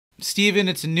Steven,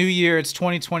 it's a new year, it's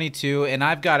 2022, and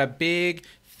I've got a big,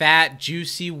 fat,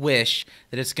 juicy wish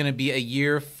that it's going to be a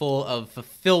year full of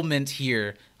fulfillment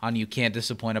here on You Can't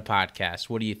Disappoint a Podcast.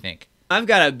 What do you think? I've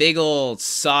got a big old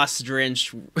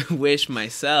sauce-drenched wish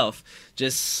myself,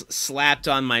 just slapped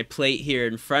on my plate here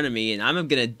in front of me, and I'm going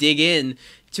to dig in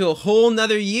to a whole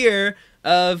nother year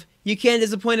of You Can't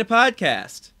Disappoint a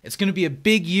Podcast. It's going to be a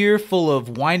big year full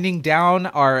of winding down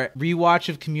our rewatch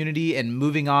of Community and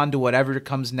moving on to whatever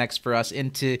comes next for us,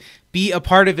 and to be a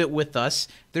part of it with us.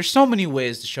 There's so many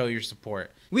ways to show your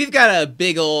support. We've got a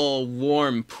big old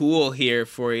warm pool here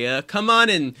for you. Come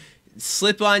on and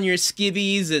slip on your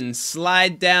skivvies and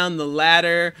slide down the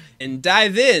ladder and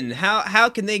dive in. How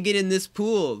can they get in this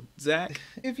pool, Zach?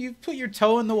 If you put your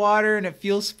toe in the water and it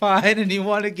feels fine and you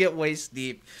want to get waist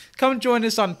deep, come join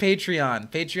us on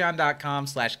Patreon,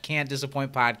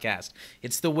 patreon.com/can'tdisappointpodcast.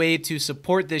 It's the way to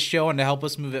support this show and to help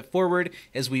us move it forward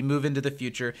as we move into the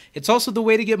future. It's also the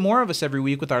way to get more of us every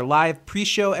week with our live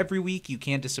pre-show every week, You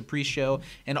Can't Dis a Pre-Show,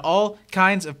 and all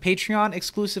kinds of Patreon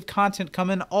exclusive content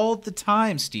coming all the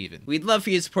time, Steven. We'd love for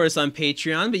you to support us on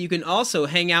Patreon, but you can also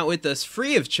hang out with us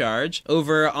free of charge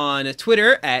over on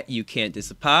Twitter at You Can't Dis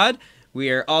a Pod. We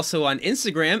are also on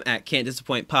Instagram at Can't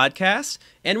Disappoint Podcast,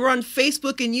 and we're on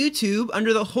Facebook and YouTube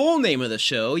under the whole name of the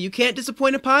show, You Can't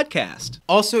Disappoint a Podcast.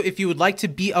 Also, if you would like to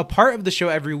be a part of the show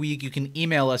every week, you can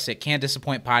email us at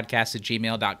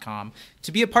can'tdisappointpodcast@gmail.com.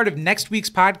 To be a part of next week's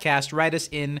podcast, write us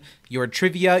in your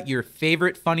trivia, your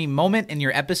favorite funny moment, and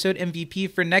your episode MVP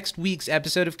for next week's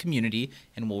episode of Community,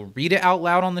 and we'll read it out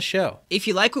loud on the show. If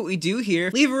you like what we do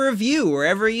here, leave a review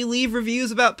wherever you leave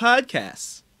reviews about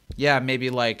podcasts. Yeah, maybe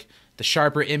like the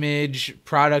Sharper Image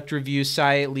product review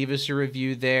site. Leave us a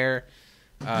review there.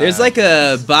 There's like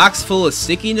a box full of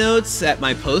sticky notes at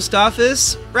my post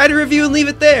office. Write a review and leave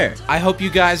it there. I hope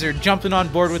you guys are jumping on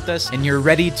board with us and you're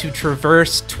ready to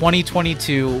traverse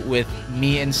 2022 with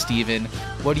me and Steven.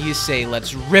 What do you say?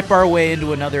 Let's rip our way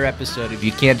into another episode of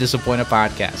You Can't Disappoint a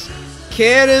Podcast.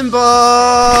 Cannonball!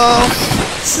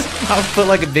 I'll put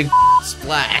like a big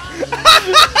splat.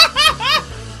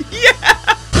 Yeah!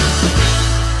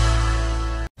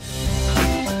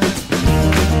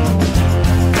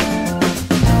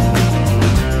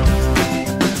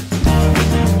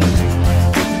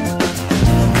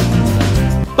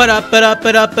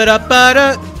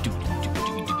 Ba-da-ba-da-ba-da-ba-da-ba-da.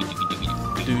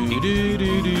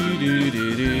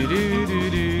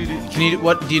 Can you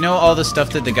do you know all the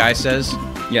stuff that the guy says?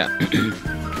 Yeah.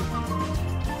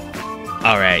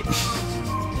 All right.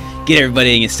 Get everybody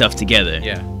getting his stuff together.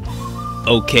 Yeah.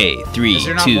 Okay, 3, Is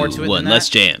there not 2, more to it 1, than let's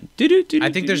that? jam. I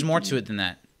think there's more to it than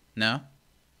that. No?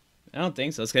 I don't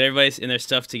think so. Let's get everybody in their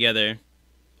stuff together.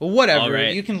 Well, whatever. All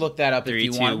right. You can look that up 3, if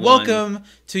you 2, want. 1. Welcome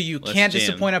to You Let's Can't jam.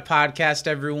 Disappoint a Podcast,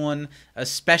 everyone. A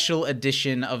special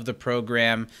edition of the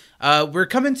program. We're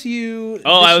coming to you.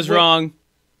 Oh, I was wrong.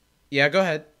 Yeah, go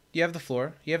ahead. You have the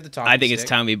floor. You have the talking I think it's stick.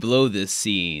 time we blow this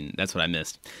scene. That's what I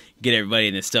missed. Get everybody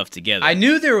in their stuff together. I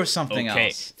knew there was something Okay,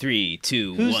 else. 3,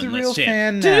 2, Who's 1, the let's real jam.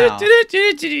 fan now?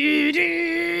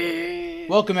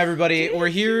 Welcome, everybody. We're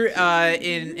here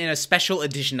in a special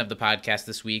edition of the podcast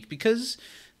this week because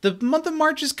the month of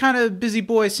March is kind of busy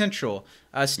boy central.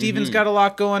 Steven's got a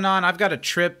lot going on. I've got a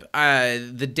trip.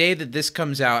 The day that this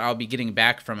comes out, I'll be getting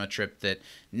back from a trip that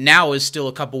now is still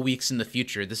a couple weeks in the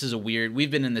future. This is a weird... We've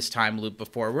been in this time loop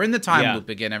before. We're in the time loop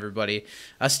again, everybody.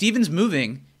 Steven's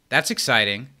moving. That's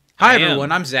exciting. Hi,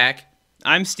 everyone. I'm Zach.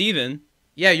 I'm Steven.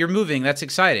 Yeah, you're moving. That's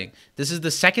exciting. This is the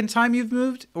second time you've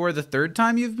moved, or the third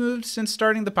time you've moved since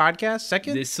starting the podcast?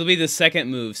 Second? This will be the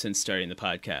second move since starting the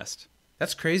podcast.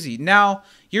 That's crazy. Now,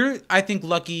 you're, I think,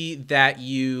 lucky that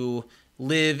you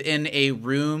live in a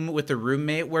room with a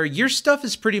roommate where your stuff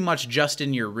is pretty much just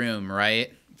in your room,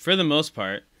 right? For the most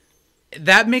part.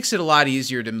 That makes it a lot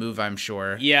easier to move, I'm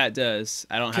sure. Yeah, it does.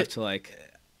 I don't have to, like,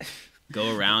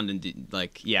 go around and do,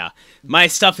 like, yeah. My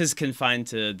stuff is confined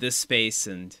to this space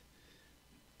and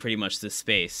pretty much this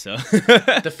space, so.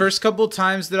 The first couple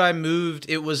times that I moved,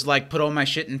 it was like put all my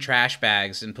shit in trash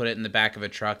bags and put it in the back of a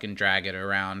truck and drag it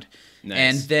around. Nice.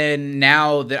 And then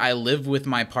now that I live with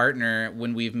my partner,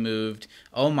 when we've moved,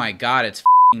 oh my God, it's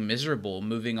miserable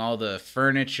moving all the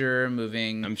furniture,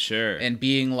 moving. I'm sure. And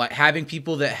being like, having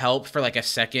people that help for like a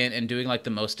second and doing like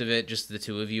the most of it, just the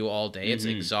two of you all day. It's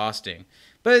exhausting.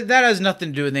 But that has nothing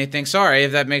to do with anything. Sorry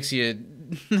if that makes you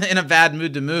in a bad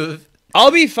mood to move. I'll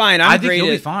be fine. I think you'll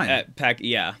be fine.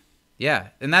 Yeah. Yeah,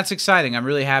 and that's exciting. I'm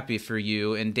really happy for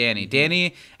you and Danny.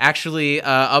 Danny actually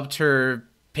upped her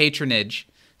patronage,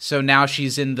 so now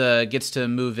she's gets to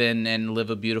move in and live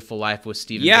a beautiful life with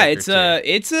Steven. Yeah, Baker,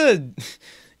 it's an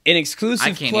exclusive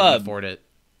I can't club. even afford it.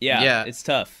 Yeah, it's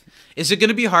tough. Is it going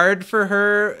to be hard for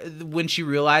her when she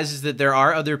realizes that there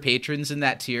are other patrons in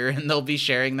that tier and they'll be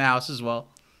sharing the house as well?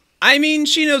 I mean,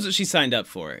 she knows what she signed up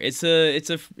for. It's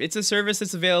a service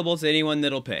that's available to anyone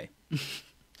that'll pay.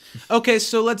 Okay,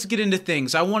 so let's get into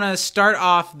things. I want to start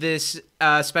off this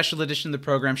special edition of the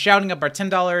program shouting up our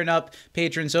 $10 and up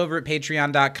patrons over at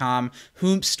patreon.com.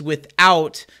 Whomst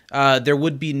without, there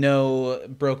would be no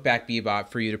Brokeback Bebop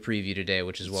for you to preview today,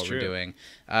 which is what we're doing.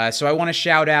 So I want to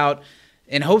shout out,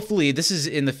 and hopefully this is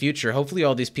in the future. Hopefully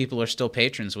all these people are still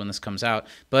patrons when this comes out.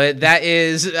 But that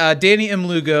is Danny M.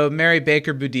 Lugo, Mary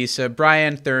Baker Budisa,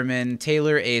 Brian Thurman,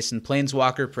 Taylor Ace, and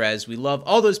Planeswalker Prez. We love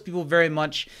all those people very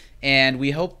much. And we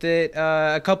hope that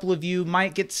a couple of you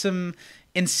might get some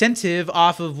incentive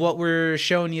off of what we're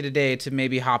showing you today to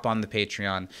maybe hop on the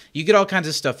Patreon. You get all kinds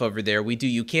of stuff over there. We do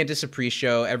You Can't Diss a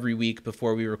Pre-Show every week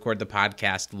before we record the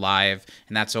podcast live,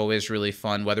 and that's always really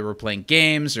fun, whether we're playing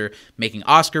games or making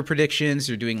Oscar predictions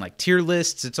or doing like tier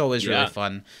lists. It's always really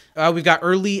fun. We've got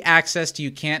early access to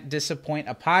You Can't Disappoint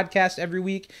a Podcast every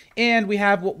week, and we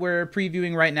have what we're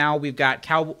previewing right now. We've got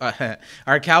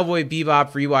our Cowboy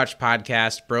Bebop rewatch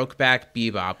podcast, Brokeback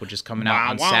Bebop, which is coming out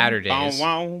on Saturdays.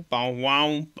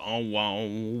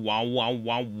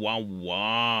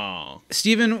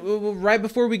 Steven, right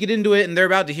before we get into it, and they're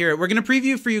about to hear it, we're going to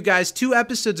preview for you guys 2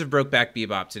 episodes of Brokeback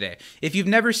Bebop today. If you've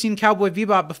never seen Cowboy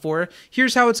Bebop before,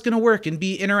 here's how it's going to work and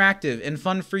be interactive and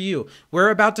fun for you.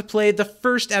 We're about to play the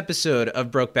first episode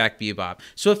of Brokeback Bebop.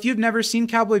 So if you've never seen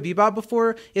Cowboy Bebop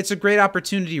before, it's a great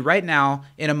opportunity right now,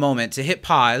 in a moment, to hit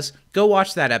pause, go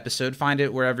watch that episode, find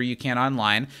it wherever you can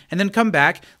online, and then come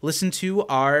back, listen to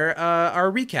our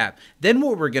recap. Then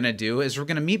what we're going to do is we're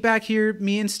going to meet back here,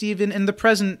 me and Steven, in the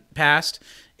present past,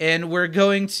 and we're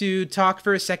going to talk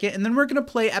for a second, and then we're going to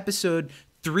play episode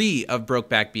 3 of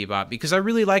Brokeback Bebop, because I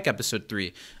really like episode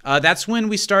 3. That's when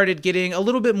we started getting a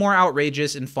little bit more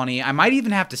outrageous and funny. I might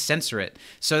even have to censor it.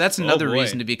 So that's another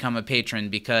reason to become a patron,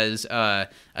 because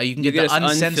you can get the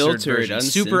uncensored version,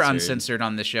 super uncensored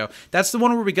on this show. That's the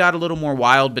one where we got a little more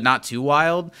wild, but not too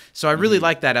wild. So I really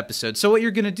like that episode. So what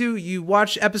you're going to do, you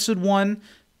watch episode 1,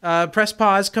 press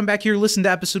pause, come back here, listen to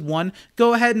episode 1,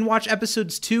 go ahead and watch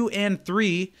episodes 2 and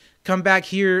 3, come back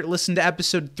here, listen to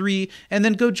episode 3, and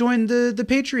then go join the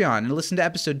Patreon and listen to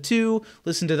episode 2,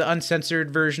 listen to the uncensored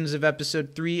versions of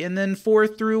episode 3, and then 4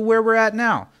 through where we're at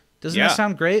now. Doesn't that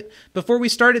sound great? Before we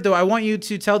started, though, I want you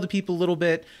to tell the people a little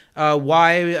bit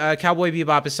why Cowboy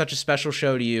Bebop is such a special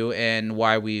show to you and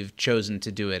why we've chosen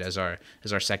to do it as our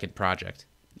second project.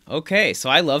 Okay, so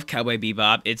I love Cowboy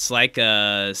Bebop. It's like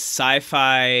a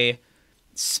sci-fi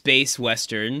space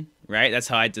western, right? That's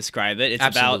how I describe it. It's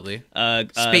about a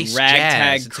space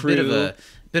ragtag jazz. crew. It's a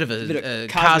bit of a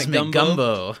cosmic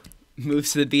gumbo.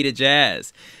 Moves to the beat of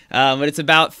jazz. But it's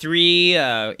about 3,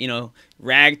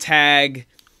 ragtag,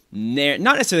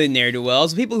 not necessarily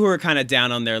ne'er-do-wells, people who are kind of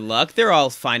down on their luck. They're all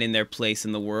finding their place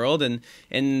in the world, and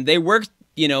they work,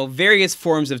 various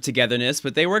forms of togetherness,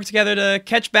 but they work together to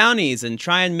catch bounties and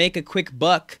try and make a quick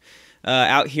buck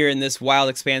out here in this wild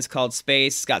expanse called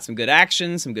space. It's got some good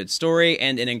action, some good story,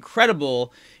 and an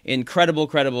incredible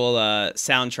soundtrack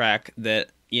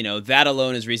that, that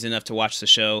alone is reason enough to watch the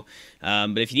show.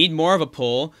 But if you need more of a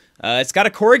pull, it's got a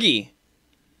corgi,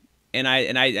 and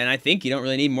I think you don't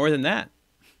really need more than that.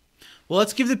 Well,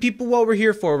 let's give the people what we're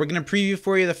here for. We're going to preview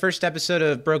for you the first episode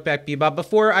of Brokeback Bebop.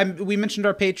 Before we mentioned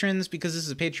our patrons, because this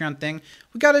is a Patreon thing,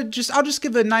 I'll just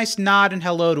give a nice nod and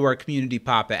hello to our community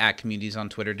papa at Communities on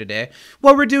Twitter today.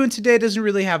 What we're doing today doesn't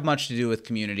really have much to do with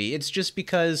community. It's just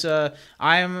because I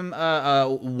am a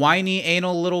whiny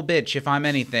anal little bitch, if I'm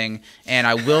anything, and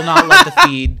I will not let the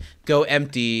feed go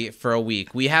empty for a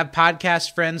week. We have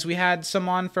podcast friends. We had some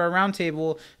on for a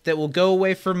roundtable that will go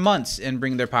away for months and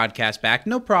bring their podcast back.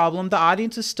 No problem. The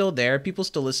audience is still there. People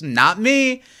still listen. Not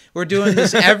me. We're doing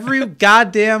this every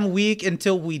goddamn week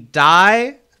until we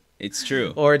die. It's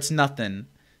true. Or it's nothing.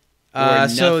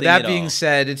 So that being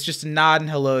said, it's just a nod and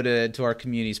hello to our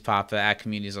Communities Papa at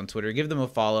Communities on Twitter. Give them a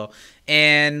follow.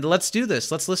 And let's do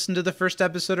this. Let's listen to the first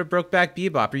episode of Brokeback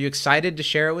Bebop. Are you excited to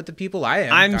share it with the people? I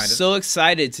am. I'm so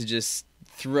excited to just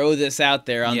throw this out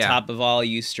there on top of all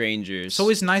you strangers. It's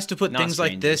always nice to put things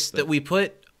like this that we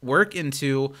put work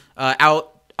into out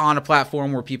on a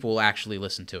platform where people will actually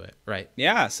listen to it, right?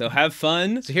 Yeah, so have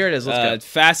fun. So here it is. Let's go.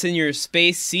 Fasten your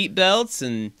space seatbelts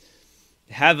and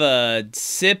have a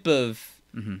sip of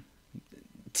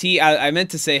tea. I meant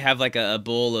to say have like a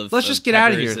bowl of Let's just get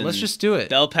out of here. Let's just do it.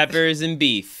 Bell peppers and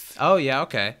beef. Oh, yeah,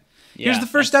 okay. Here's the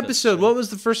first episode. What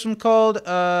was the first one called?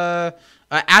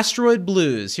 Asteroid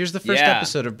Blues. Here's the first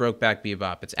episode of Brokeback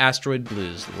Bebop. It's Asteroid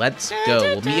Blues. Let's go.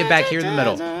 We'll meet you back here in the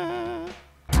middle.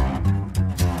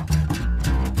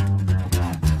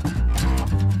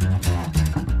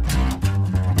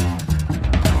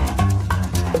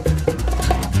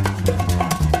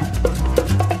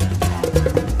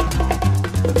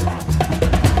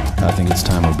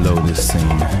 scene.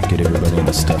 Get everybody in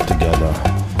the stuff together.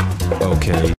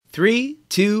 Okay. 3,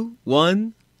 2,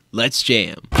 1, let's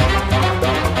jam.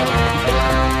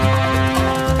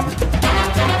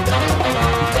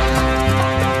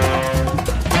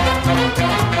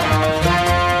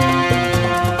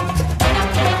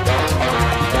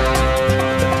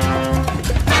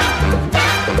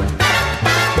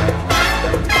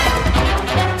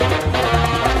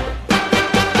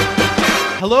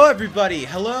 Hello, everybody.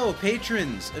 Hello,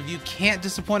 patrons of You Can't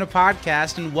Disappoint a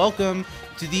Podcast, and welcome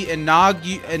to the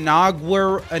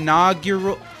inaugural.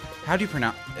 How do you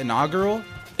pronounce inaugural?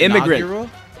 Immigrant. Inaugural?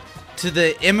 To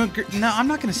the immigrant. No, I'm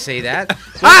not going to say that.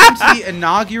 Welcome to the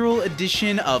inaugural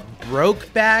edition of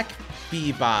Brokeback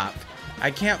Bebop.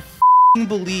 I can't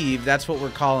believe that's what we're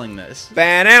calling this.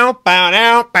 Bow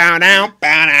wow,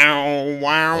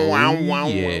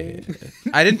 Yeah.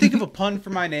 I didn't think of a pun for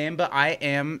my name, but I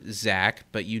am Zach,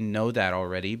 but you know that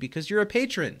already because you're a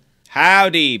patron.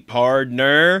 Howdy,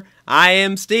 partner. I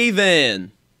am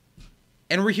Steven.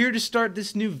 And we're here to start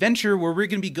this new venture where we're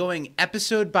going to be going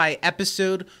episode by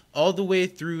episode all the way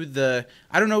through the,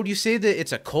 I don't know, would you say that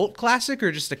it's a cult classic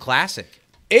or just a classic?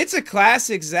 It's a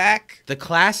classic, Zach. The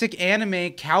classic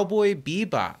anime Cowboy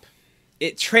Bebop.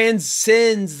 It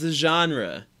transcends the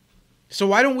genre. So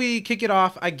why don't we kick it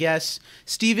off, I guess.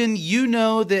 Steven, you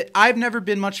know that I've never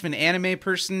been much of an anime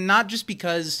person, not just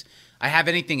because I have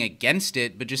anything against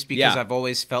it, but just because I've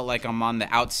always felt like I'm on the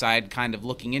outside kind of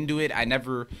looking into it. I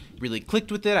never really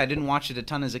clicked with it. I didn't watch it a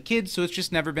ton as a kid, so it's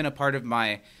just never been a part of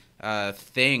my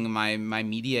my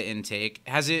media intake.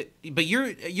 Has it? But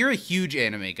you're a huge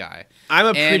anime guy. I'm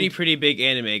a pretty big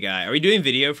anime guy. Are we doing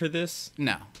video for this?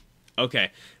 No.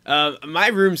 Okay. My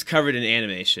room's covered in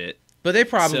anime shit. But they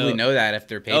probably know that if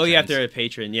they're patrons. Oh yeah, if they're a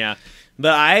patron, yeah.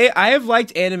 But I have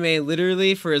liked anime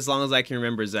literally for as long as I can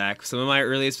remember, Zach. Some of my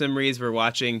earliest memories were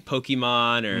watching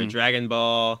Pokemon or Dragon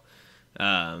Ball.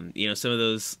 Some of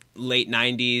those late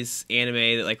 90s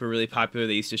anime that were really popular.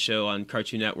 They used to show on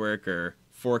Cartoon Network or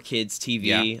 4Kids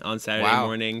TV on Saturday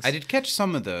mornings. I did catch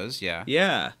some of those, yeah.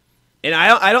 Yeah. And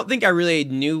I don't think I really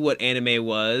knew what anime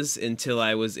was until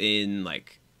I was in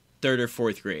 3rd or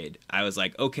 4th grade. I was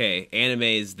like, okay, anime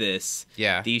is this.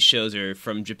 Yeah. These shows are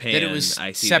from Japan. That it was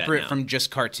separate from just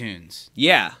cartoons.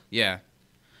 Yeah. Yeah.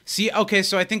 See, okay,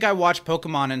 so I think I watched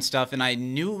Pokemon and stuff, and I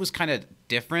knew it was kind of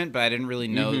different, but I didn't really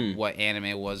know what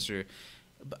anime was. Or,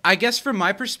 I guess from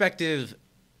my perspective,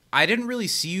 I didn't really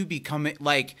see you becoming,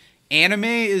 anime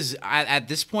is, at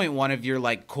this point, one of your,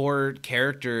 core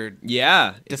character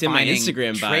it's in my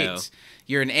Instagram traits. Bio.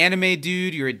 You're an anime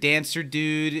dude, you're a dancer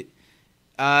dude.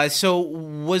 So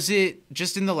was it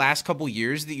just in the last couple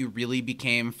years that you really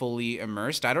became fully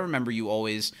immersed? I don't remember you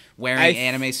always wearing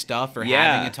anime stuff or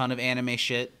having a ton of anime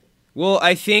shit. Well,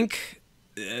 I think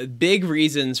big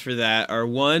reasons for that are,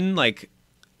 one,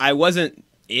 I wasn't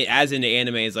as into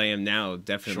anime as I am now,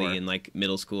 definitely in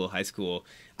middle school, high school.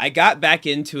 I got back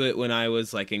into it when I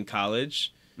was in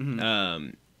college.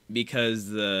 Because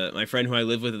my friend who I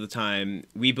lived with at the time,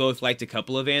 we both liked a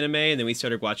couple of anime, and then we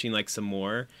started watching some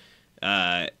more.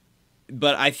 But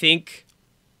I think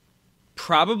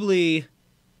probably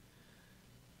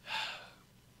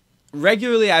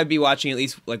regularly I'd be watching at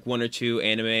least 1 or 2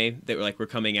 anime that were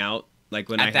coming out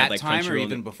when I had at that time or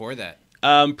even before that.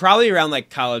 Probably around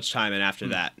college time and after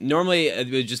that. Normally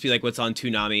it would just be what's on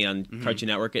Toonami on Cartoon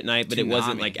Network at night, but it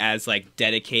wasn't as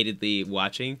dedicatedly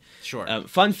watching. Sure.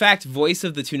 Fun fact: voice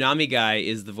of the Toonami guy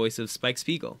is the voice of Spike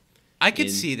Spiegel. I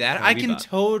could see that. I can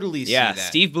totally see that. Yeah,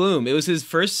 Steve Bloom. It was his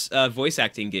first voice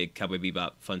acting gig, Cowboy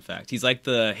Bebop. Fun fact. He's like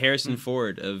the Harrison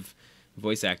Ford of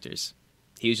voice actors.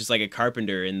 He was just like a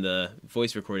carpenter in the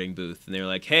voice recording booth. And they were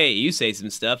like, hey, you say some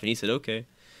stuff. And he said, okay.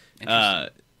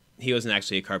 He wasn't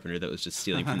actually a carpenter. That was just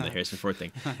stealing from the Harrison Ford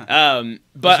thing.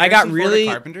 But I got really... Ford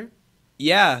a carpenter?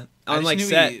 Yeah. On I just knew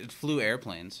set. He flew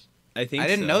airplanes. I think I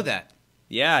didn't know that.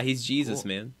 Yeah, he's Jesus,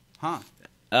 man. Huh.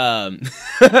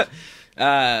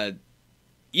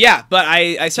 Yeah, but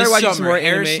I started watching some more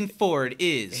anime. Harrison Ford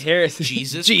is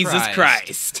Jesus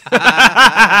Christ.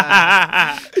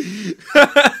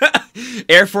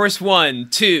 Air Force 1,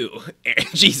 2,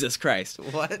 Jesus Christ.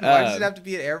 What? Why does it have to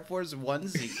be an Air Force 1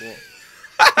 sequel?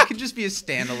 It could just be a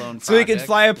standalone project. So he can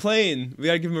fly a plane. We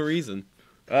gotta give him a reason.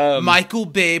 Michael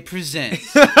Bay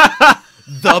presents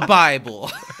The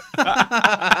Bible.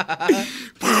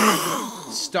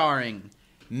 Starring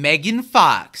Megan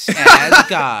Fox as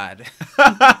God.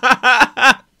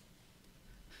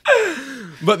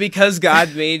 But because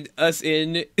God made us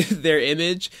in their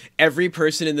image, every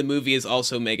person in the movie is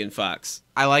also Megan Fox.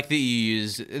 I like that you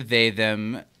use they,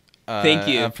 them Thank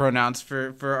you. Pronouns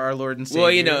for our Lord and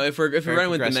Savior. Well, if we're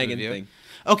running with the Megan thing.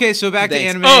 Okay, so back Thanks. to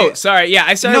anime. Oh, sorry. Yeah,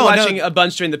 I started No, watching no. a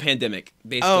bunch during the pandemic,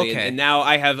 basically. Oh, okay. And now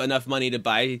I have enough money to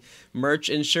buy merch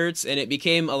and shirts, and it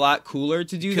became a lot cooler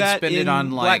to do Could that spend in it on,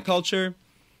 Black like- culture.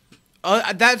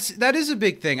 That is a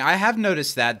big thing. I have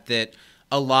noticed that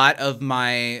a lot of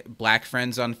my Black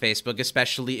friends on Facebook,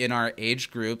 especially in our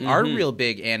age group, are real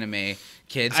big anime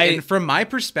kids. And from my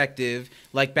perspective,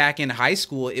 like back in high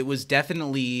school, it was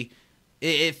definitely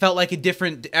it felt like a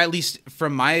different, at least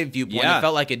from my viewpoint, Yeah. it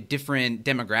felt like a different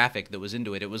demographic that was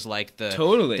into it. It was like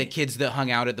the kids that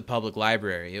hung out at the public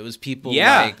library. It was people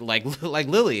like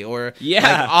Lily, or like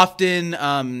often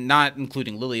not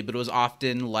including Lily, but it was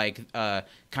often like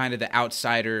kind of the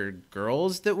outsider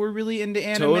girls that were really into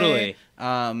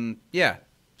anime. Yeah.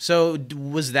 So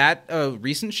was that a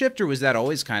recent shift, or was that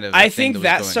always kind of? I think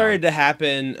that started to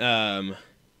happen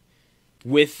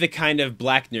with the kind of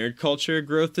Black nerd culture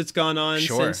growth that's gone on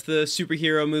since the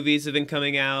superhero movies have been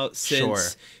coming out,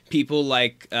 since people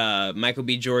like Michael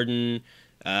B. Jordan,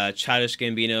 Childish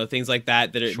Gambino, things like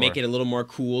that make it a little more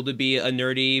cool to be a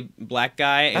nerdy Black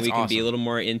guy, and we can be a little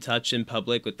more in touch in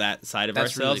public with that side of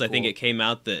ourselves. Really cool. I think it came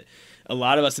out that a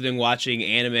lot of us have been watching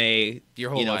anime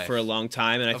life. For a long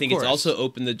time, and I think it's also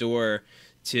opened the door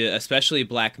to especially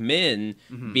Black men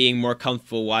being more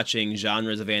comfortable watching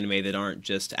genres of anime that aren't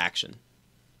just action,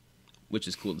 which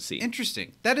is cool to see.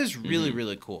 Interesting. That is really,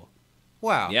 really cool.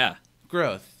 Wow. Yeah.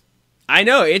 Growth. I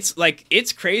know. It's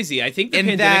crazy. I think the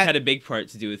pandemic had a big part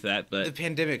to do with that. But the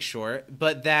pandemic, sure.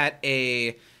 But that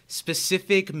a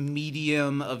specific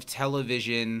medium of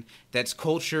television that's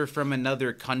culture from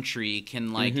another country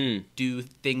can do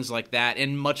things like that,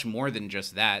 and much more than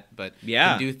just that, but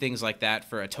can do things like that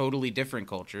for a totally different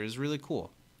culture is really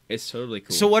cool. It's totally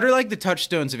cool. So what are like the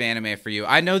touchstones of anime for you?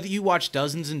 I know that you watch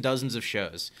dozens and dozens of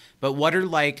shows, but what are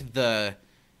like the,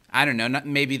 I don't know,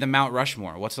 maybe the Mount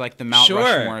Rushmore? What's like the Mount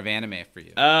Rushmore of anime for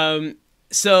you?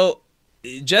 So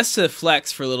just to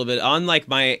flex for a little bit, on like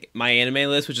my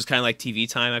anime list, which is kind of like TV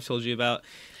Time I've told you about,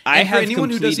 and for anyone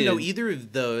who doesn't know either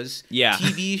of those, yeah.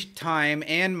 TV Time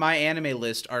and My Anime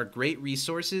List are great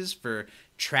resources for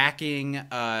tracking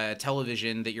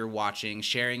television that you're watching,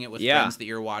 sharing it with friends that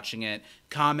you're watching it,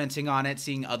 commenting on it,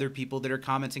 seeing other people that are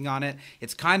commenting on it.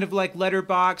 It's kind of like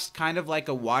Letterboxd, kind of like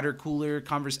a water cooler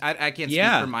conversation. I can't speak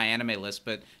for My Anime List,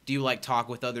 but do you like talk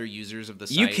with other users of the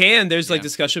site? You can. There's like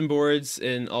discussion boards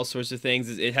and all sorts of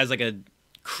things. It has like a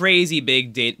crazy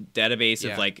big database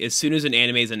of like, as soon as an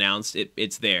anime is announced,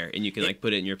 it's there, and you can like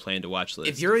put it in your plan to watch list.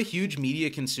 If you're a huge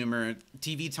media consumer,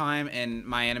 TV Time and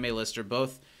My Anime List are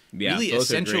both really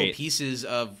essential pieces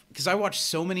of, because I watch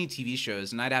so many TV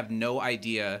shows and I'd have no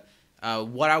idea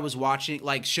what I was watching,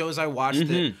 like shows I watched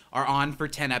that are on for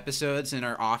 10 episodes and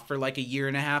are off for like a year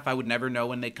and a half. I would never know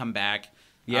when they come back.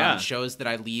 Shows that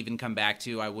I leave and come back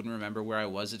to, I wouldn't remember where I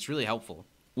was. It's really helpful.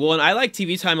 Well, and I like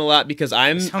TV Time a lot because I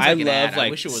love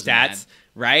like stats,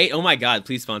 right? Oh my God,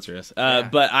 please sponsor us.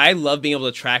 But I love being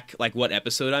able to track like what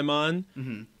episode I'm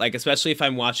on, like especially if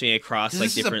I'm watching across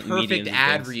like different mediums. This is a perfect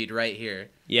ad read right here.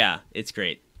 Yeah, it's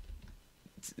great.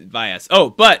 By us. Oh,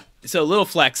 but so little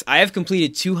flex. I have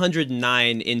completed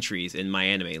 209 entries in My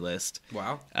Anime List.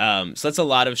 Wow. So that's a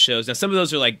lot of shows. Now some of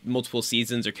those are like multiple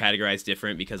seasons or categorized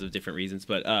different because of different reasons,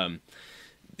 but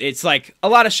it's like a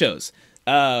lot of shows.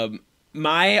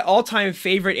 My all-time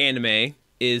favorite anime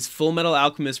is Full Metal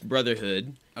Alchemist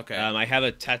Brotherhood. Okay. I have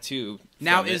a tattoo.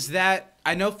 Now, is that...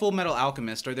 I know Full Metal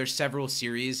Alchemist. Are there several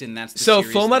series, and that's the so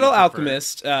series Full Metal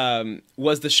Alchemist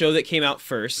was the show that came out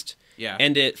first. Yeah.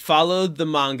 And it followed the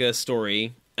manga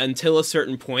story until a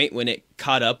certain point when it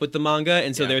caught up with the manga,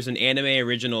 and so there's an anime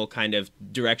original kind of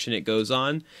direction it goes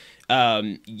on.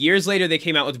 Years later, they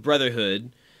came out with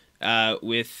Brotherhood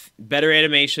with better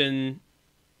animation,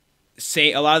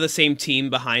 a lot of the same team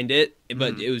behind it,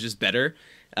 but it was just better.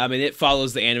 And it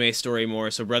follows the anime story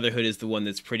more, so Brotherhood is the one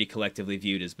that's pretty collectively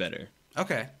viewed as better.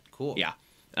 Okay, cool. Yeah.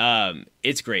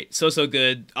 It's great. So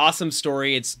good. Awesome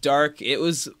story. It's dark. It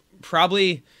was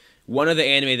probably one of the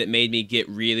anime that made me get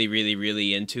really, really,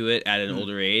 really into it at an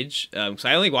older age. So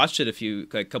I only watched it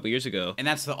a couple years ago. And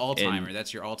that's the all-timer.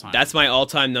 That's your all-timer. That's my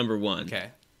all-time number one.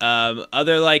 Okay.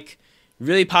 Other like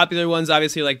really popular ones,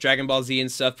 obviously, like Dragon Ball Z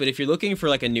and stuff. But if you're looking for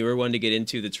like a newer one to get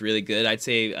into that's really good, I'd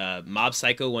say Mob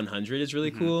Psycho 100 is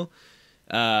really cool.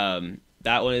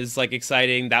 That one is like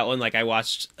exciting. That one, like I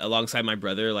watched alongside my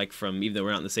brother, like from, even though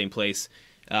we're not in the same place.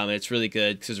 It's really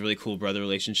good because it's a really cool brother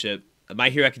relationship. My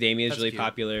Hero Academia is really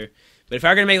popular. But if I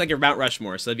were gonna make like a Mount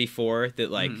Rushmore, so that'd be 4 that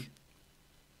like.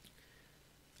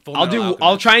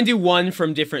 I'll try and do one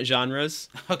from different genres.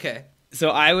 Okay. So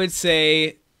I would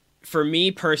say, for me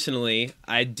personally,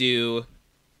 I'd do...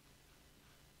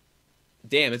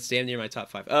 Damn, it's damn near my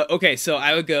top 5. Okay, so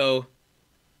I would go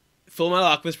Full Metal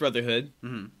Alchemist Brotherhood,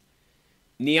 Mm-hmm.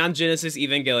 Neon Genesis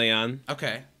Evangelion.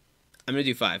 Okay. I'm gonna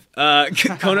do 5.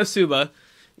 Konosuba,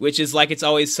 which is Like It's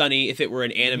Always Sunny if it were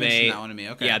an anime. You mentioned that one to me.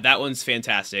 Okay. Yeah, that one's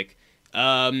fantastic.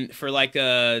 For like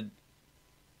a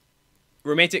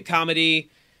romantic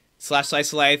comedy / slice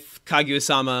of life,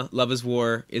 Kaguya-sama, Love is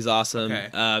War is awesome. Okay.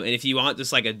 And if you want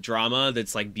just like a drama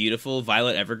that's like beautiful,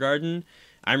 Violet Evergarden.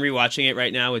 I'm rewatching it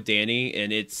right now with Danny,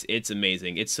 and it's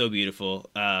amazing. It's so beautiful.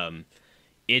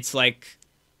 It's like,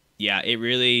 yeah, it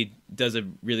really does a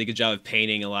really good job of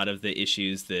painting a lot of the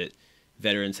issues that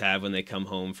veterans have when they come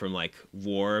home from like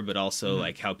war, but also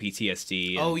like how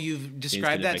PTSD. Oh, you've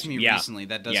described that to me recently.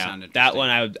 That does sound interesting. That one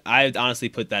I would honestly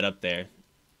put that up there.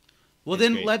 Well,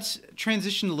 then let's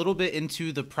transition a little bit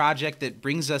into the project that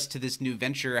brings us to this new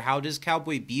venture. How does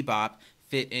Cowboy Bebop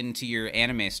fit into your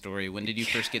anime story? When did you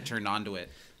first get turned on to it?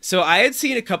 So I had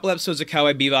seen a couple episodes of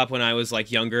Cowboy Bebop when I was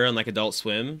like younger on like Adult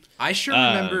Swim. I sure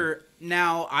remember.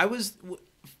 Now,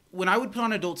 when I would put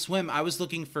on Adult Swim, I was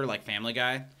looking for like Family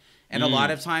Guy, and a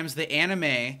lot of times the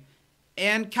anime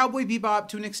and Cowboy Bebop,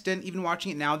 to an extent, even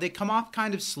watching it now, they come off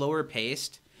kind of slower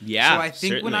paced. Yeah, so I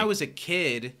think certainly. when I was a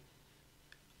kid,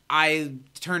 I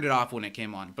turned it off when it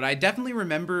came on. But I definitely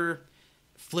remember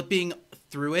flipping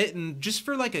through it and just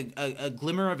for like a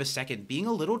glimmer of a second being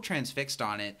a little transfixed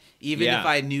on it, even if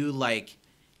I knew like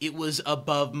it was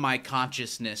above my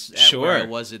consciousness at where I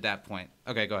was at that point.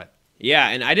 Okay, go ahead. Yeah,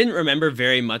 and I didn't remember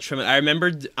very much from it. I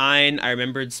remembered Ein, I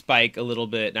remembered Spike a little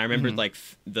bit, and I remembered like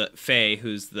the Faye,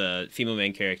 who's the female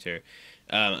main character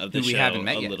of the show, we haven't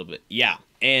met yet. Little bit. Yeah,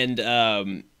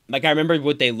 and like I remembered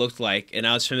what they looked like, and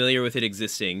I was familiar with it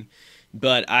existing,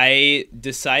 but I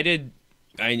decided.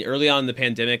 Early on in the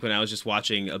pandemic, when I was just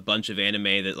watching a bunch of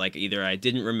anime that like either I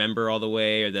didn't remember all the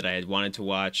way or that I had wanted to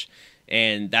watch,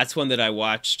 and that's one that I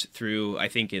watched through. I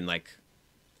think in like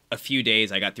a few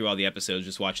days, I got through all the episodes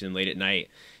just watching them late at night,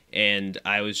 and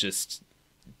I was just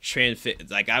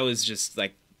I was just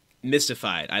like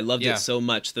mystified. I loved it so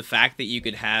much. The fact that you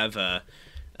could have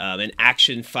an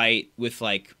action fight with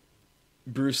like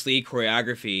Bruce Lee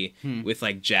choreography with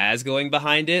like jazz going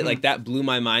behind it, like that blew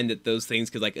my mind that those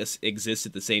things could like exist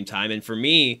at the same time. And for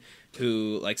me,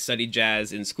 who like studied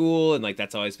jazz in school, and like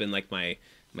that's always been like my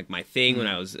thing when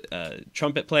I was a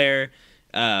trumpet player,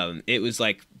 it was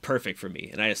like perfect for me,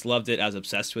 and I just loved it. I was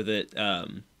obsessed with it.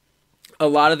 A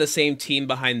lot of the same team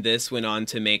behind this went on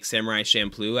to make Samurai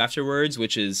Champloo afterwards,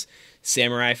 which is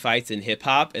samurai fights in hip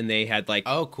hop, and they had like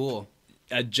cool,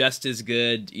 just as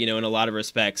good, in a lot of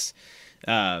respects.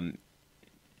 Kind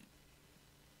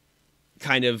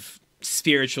of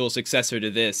spiritual successor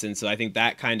to this, and so I think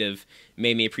that kind of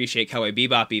made me appreciate Cowboy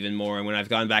Bebop even more. And when I've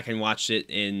gone back and watched it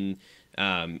in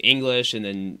English, and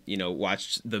then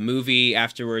watched the movie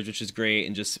afterwards, which is great,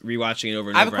 and just rewatching it over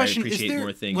and over, I appreciate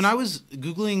more things. When I was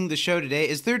googling the show today,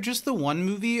 is there just the one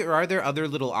movie, or are there other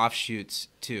little offshoots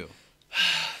too?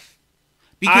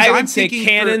 Because I would say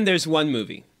canon. There's one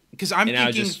movie. Because I'm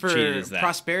thinking for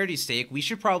prosperity's sake, we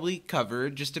should probably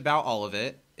cover just about all of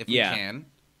it if we can.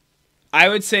 I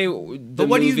would say the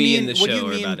movie and the show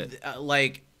are about it.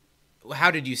 Like, how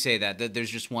did you say that? That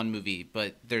there's just one movie,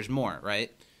 but there's more,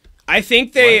 right? I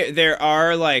think there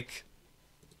are like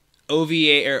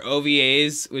OVA or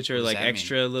OVAs, which are like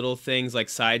extra little things, like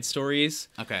side stories.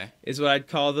 Okay, is what I'd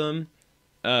call them.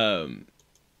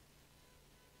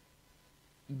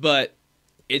 But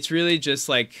it's really just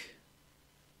like.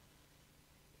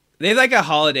 They have like a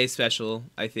holiday special,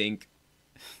 I think.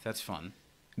 That's fun.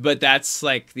 But that's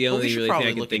like the only really thing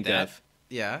I can think of.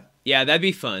 Yeah. Yeah, that'd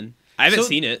be fun. I haven't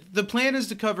seen it. The plan is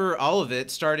to cover all of it,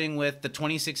 starting with the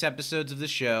 26 episodes of the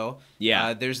show.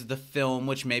 Yeah. There's the film,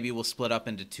 which maybe we'll split up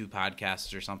into 2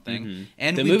 podcasts or something. Mm-hmm.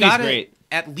 And we've got to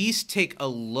at least take a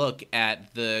look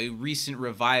at the recent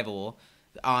revival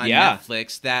on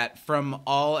Netflix that, from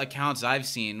all accounts I've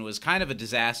seen, was kind of a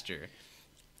disaster.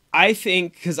 I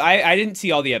think, because I didn't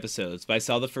see all the episodes, but I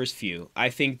saw the first few. I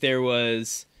think there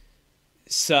was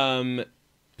some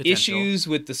issues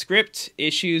with the script,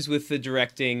 issues with the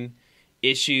directing,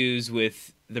 issues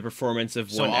with the performance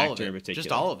of one actor in particular.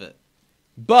 Just all of it.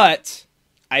 But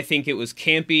I think it was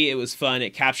campy, it was fun, it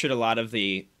captured a lot of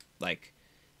the like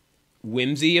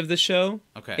whimsy of the show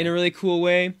in a really cool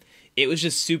way. It was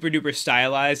just super duper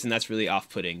stylized, and that's really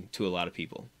off-putting to a lot of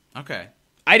people. Okay.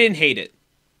 I didn't hate it.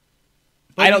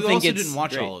 But I don't think it's didn't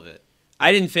watch all of it.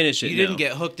 I didn't finish it. You didn't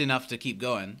get hooked enough to keep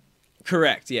going.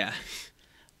 Correct. Yeah.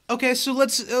 Okay, so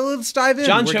let's dive in.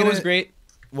 John Cho was great.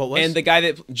 What was? And the guy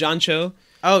that John Cho.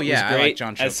 Oh yeah, was great I like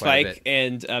John Cho as Spike.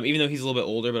 And even though he's a little bit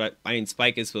older, but I mean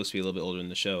Spike is supposed to be a little bit older in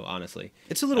the show. Honestly,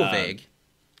 it's a little vague,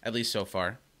 at least so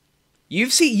far.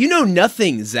 You know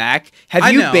nothing, Zach. Have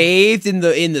I you know. bathed in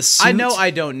the suit? I know I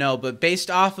don't know, but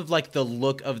based off of like the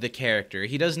look of the character,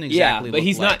 he doesn't exactly but look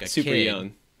he's like not a super kid.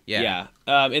 young. Yeah.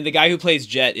 And the guy who plays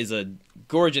Jet is a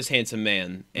gorgeous, handsome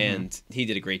man, and he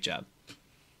did a great job.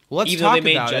 Well, let's Even talk though they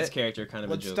made about Jet's it. character kind of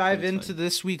Let's a joke. dive but it's into fine.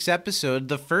 this week's episode,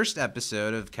 the first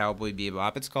episode of Cowboy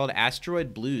Bebop. It's called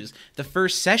Asteroid Blues, the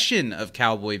first session of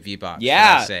Cowboy Bebop.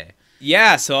 Yeah. should I say.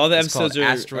 Yeah, so all the It's called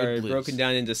episodes Asteroid are Blues. broken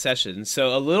down into sessions.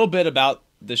 So a little bit about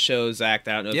the show, Zach.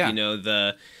 I don't know if you know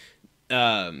the.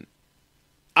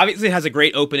 Obviously, it has a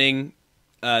great opening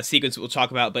sequence we'll talk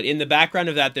about, but in the background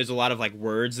of that, there's a lot of like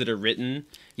words that are written.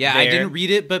 Yeah, there. I didn't read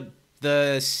it, but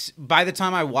by the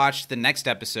time I watched the next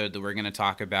episode that we're going to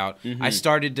talk about, I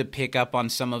started to pick up on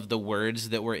some of the words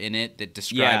that were in it that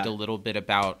described a little bit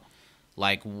about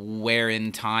like where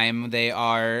in time they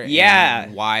are. Yeah.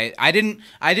 And why I didn't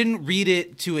read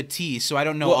it to a T, so I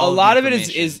don't know. Well, all a lot the of it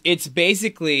information. is it's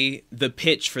basically the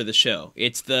pitch for the show.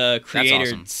 It's the creator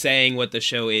awesome. saying what the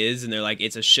show is, and they're like,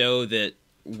 it's a show that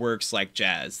works like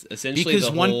jazz. Essentially, because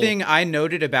the one whole... thing I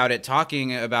noted about it,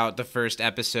 talking about the first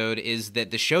episode, is that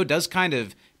the show does kind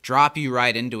of drop you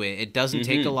right into it. It doesn't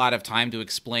take a lot of time to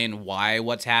explain why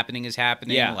what's happening is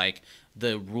happening. Yeah. Like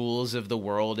the rules of the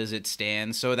world as it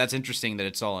stands. So that's interesting that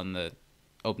it's all in the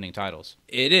opening titles.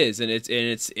 It is, and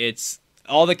it's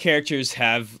all the characters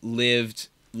have lived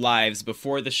lives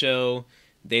before the show.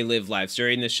 They live lives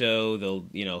during the show. They'll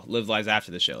live lives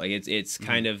after the show. Like it's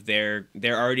kind of they're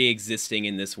already existing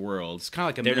in this world. It's kind of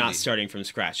like a they're movie. not starting from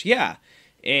scratch. Yeah,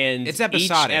 and It's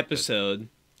episodic, Each episode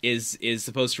is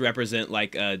supposed to represent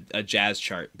like a jazz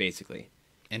chart, basically.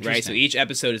 Right. So each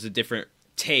episode is a different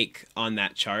take on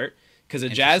that chart. Because a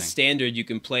jazz standard you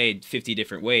can play 50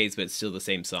 different ways, but it's still the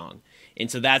same song. And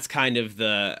so that's kind of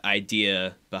the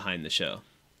idea behind the show.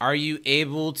 Are you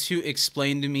able to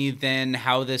explain to me then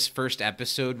how this first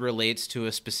episode relates to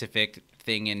a specific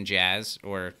thing in jazz?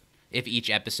 Or if each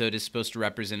episode is supposed to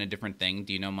represent a different thing?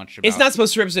 Do you know much about it? It's not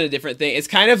supposed to represent a different thing. It's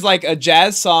kind of like a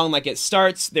jazz song. Like it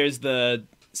starts, there's the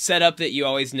setup that you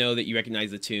always know that you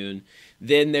recognize the tune.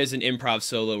 Then there's an improv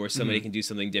solo where somebody can do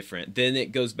something different. Then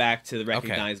it goes back to the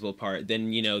recognizable part.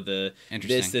 Then, the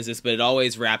this, but it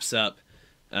always wraps up,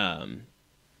 that's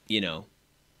the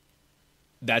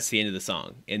end of the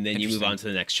song. And then you move on to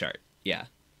the next chart. Yeah.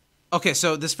 Okay,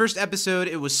 so this first episode,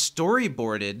 it was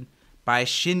storyboarded by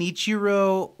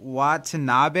Shinichiro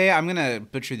Watanabe. I'm going to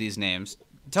butcher these names.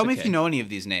 Tell me if you know any of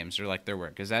these names or like their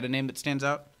work. Is that a name that stands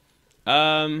out?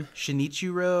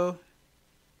 Shinichiro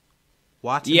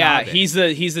Watanabe. Yeah, he's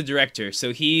the director.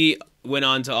 So he went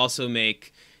on to also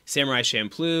make Samurai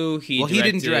Champloo. He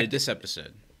didn't direct this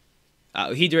episode.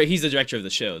 He's the director of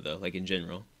the show, though, like in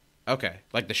general. Okay,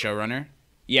 like the showrunner?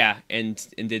 Yeah, and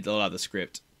did a lot of the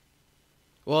script.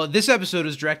 Well, this episode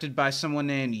was directed by someone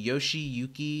named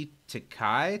Yoshiyuki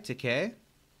Takei.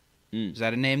 Is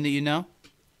that a name that you know?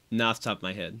 Not off the top of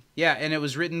my head. Yeah, and it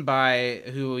was written by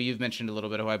who you've mentioned a little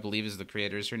bit, who I believe is the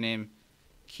creator. Is her name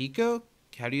Kiko?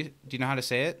 Do you know how to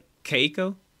say it?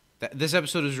 Keiko? This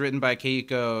episode was written by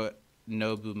Keiko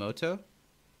Nobumoto.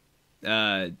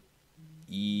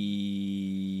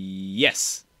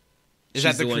 Yes. Is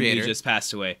that the one creator? who just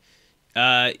passed away.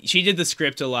 She did the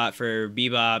script a lot for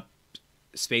Bebop,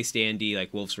 Space Dandy,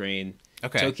 like Wolf's Rain,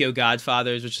 Tokyo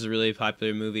Godfathers, which is a really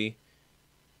popular movie.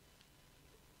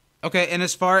 Okay, and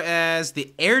as far as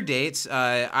the air dates,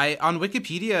 on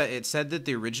Wikipedia it said that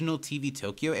the original TV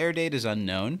Tokyo air date is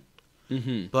unknown.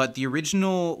 Mm-hmm. But the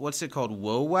original, what's it called,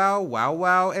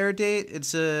 Wow air date,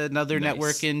 it's another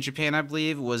network in Japan, I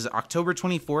believe, was October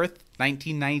 24th,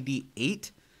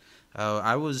 1998.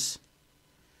 I was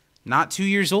not 2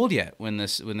 years old yet when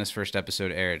this first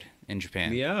episode aired in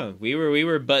Japan. Yeah, we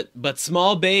were but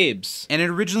small babes. And it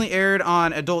originally aired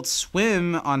on Adult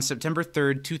Swim on September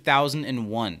 3rd,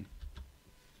 2001.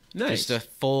 Nice. Just a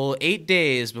full 8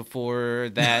 days before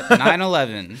that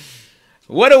 9/11.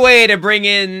 What a way to bring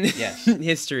in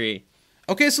history.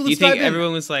 Okay, so let's Do you think dive in.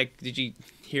 everyone was like, did you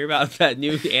hear about that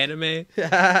new anime?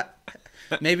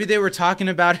 Maybe they were talking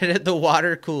about it at the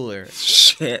water cooler.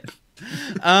 Shit.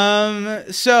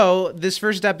 So this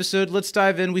first episode, let's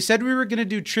dive in. We said we were going to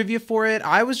do trivia for it.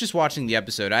 I was just watching the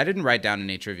episode. I didn't write down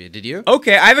any trivia. Did you?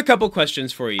 Okay, I have a couple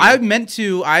questions for you. I meant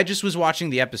to. I just was watching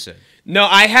the episode. No,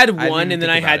 I had I one, didn't and then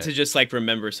think I had about to it. just like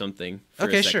remember something. For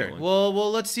Okay, a second sure. one.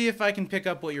 Well, let's see if I can pick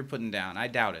up what you're putting down. I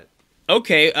doubt it.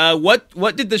 Okay,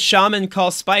 what did the shaman call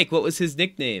Spike? What was his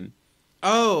nickname?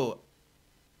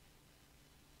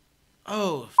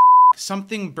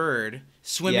 Something bird.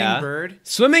 Swimming bird.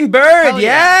 Swimming bird. Hell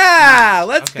Yeah.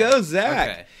 Let's Okay. go, Zach.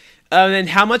 Okay. And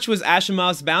how much was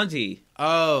Asimov's bounty?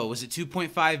 Oh, was it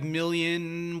 2.5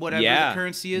 million, whatever the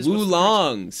currency is?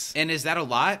 Wulongs. And is that a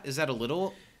lot? Is that a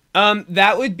little?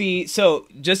 That would be, so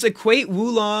just equate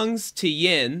wulongs to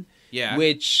yen,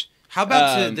 which... How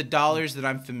about to the dollars that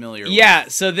I'm familiar with? Yeah,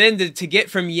 so then to get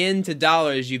from yen to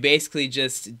dollars, you basically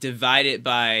just divide it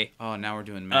by... Oh, now we're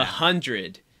doing math.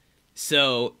 100.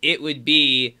 So it would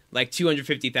be like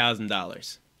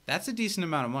 $250,000. That's a decent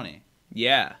amount of money.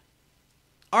 Yeah.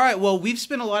 All right, well, we've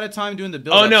spent a lot of time doing the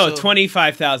build-up. Oh, no,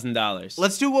 $25,000.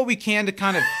 Let's do what we can to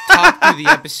kind of talk through the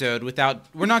episode without...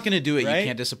 We're not going to do it You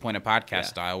Can't Disappoint a Podcast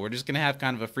style. We're just going to have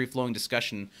kind of a free-flowing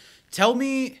discussion. Tell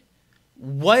me...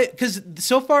 Because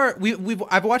so far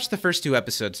I've watched the first 2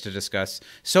 episodes to discuss.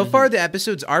 So far the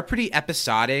episodes are pretty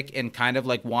episodic and kind of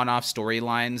like one-off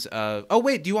storylines of. Oh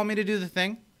wait, do you want me to do the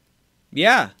thing?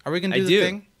 Yeah, are we gonna do the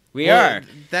thing? We are.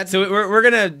 So we're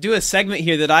gonna do a segment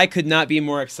here that I could not be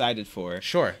more excited for.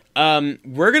 Sure.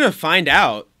 We're gonna find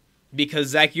out because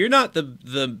Zach, you're not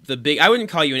the big. I wouldn't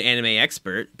call you an anime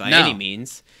expert by any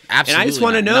means. Absolutely. And I just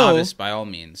want to know, novice by all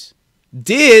means.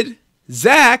 Did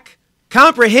Zach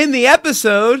comprehend the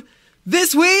episode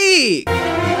this week? I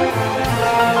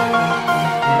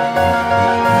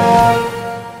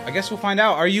guess we'll find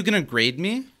out. Are you gonna grade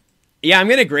me? Yeah, I'm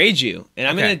gonna grade you, and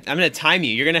I'm gonna time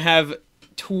you. You're gonna have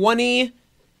 20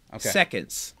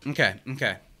 seconds. Okay.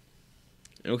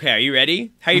 Are you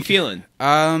ready? How you feeling?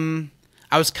 I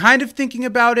was kind of thinking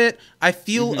about it. I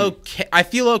feel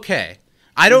okay.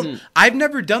 I've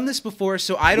never done this before,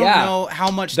 so I don't know how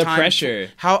much time. The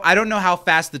pressure. I don't know how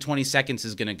fast the 20 seconds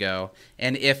is gonna go,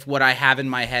 and if what I have in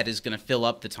my head is gonna fill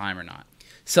up the time or not.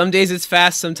 Some days it's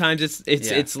fast, sometimes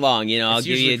it's long. You know, I'll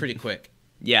give you pretty quick.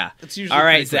 Yeah. It's usually all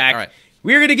right, Zach. All right.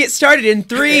 We're gonna get started in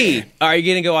 3. Are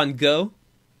you gonna go on go?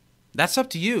 That's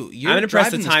up to you. I'm gonna press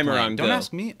the timer on go. Don't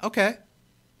ask me. Okay.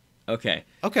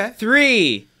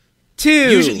 3,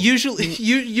 2.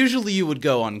 Usually you would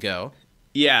go on go.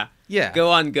 Yeah.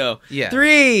 Go on go. Yeah.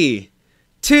 3,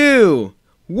 2,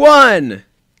 1,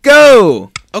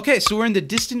 go. Okay, so we're in the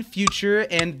distant future,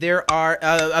 and there are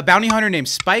a bounty hunter named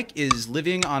Spike is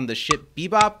living on the ship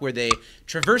Bebop, where they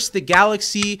traverse the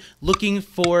galaxy looking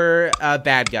for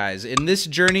bad guys. In this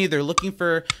journey, they're looking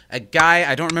for a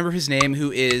guy, I don't remember his name, who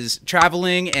is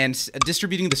traveling and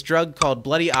distributing this drug called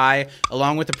Bloody Eye,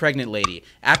 along with a pregnant lady.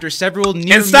 After several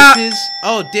near misses...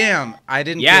 Oh, damn. I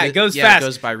didn't get it. It goes fast. It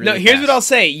goes by really fast. Here's what I'll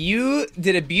say. You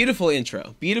did a beautiful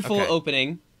intro. Beautiful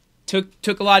opening.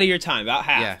 Took a lot of your time, about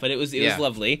half, but it was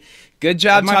lovely. Good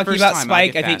job talking about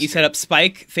Spike. I think you set up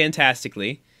Spike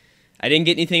fantastically. I didn't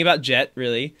get anything about Jet,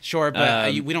 really. Sure,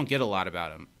 but we don't get a lot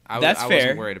about him. I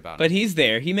wasn't worried about him. But he's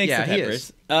there. He makes the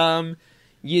peppers.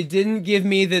 You didn't give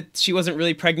me that she wasn't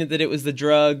really pregnant, that it was the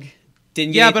drug.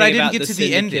 Didn't get but I didn't get to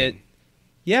the ending.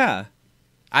 Yeah.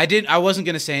 I wasn't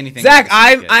going to say anything. Zach,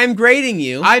 I'm grading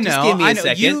you. I know. Just give me a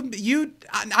second.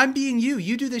 I'm being you.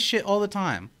 You do this shit all the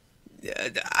time.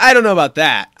 I don't know about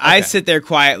that. Okay. I sit there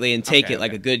quietly and take it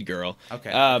like a good girl.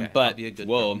 Okay. But I'll be a good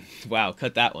girl. Wow,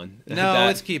 cut that one. No,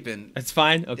 it's keeping. It's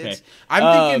fine. Okay.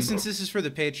 I'm thinking since this is for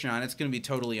the Patreon, it's going to be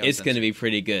totally uncensored. It's going to be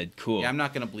pretty good. Cool. Yeah, I'm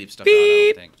not going to bleep stuff out,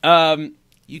 I don't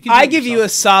think. I give you a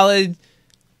solid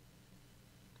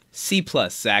C+,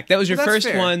 Zach. That was your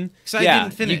first one. I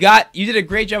didn't finish. You did a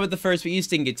great job with the first, but you just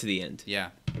didn't get to the end. Yeah.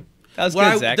 That was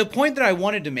good, Zach. The point that I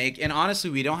wanted to make, and honestly,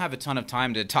 we don't have a ton of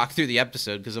time to talk through the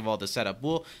episode because of all the setup.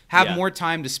 We'll have more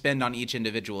time to spend on each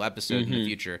individual episode in the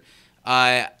future.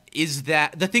 Is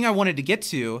that the thing I wanted to get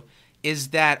to? Is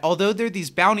that although they're these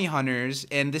bounty hunters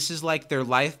and this is like their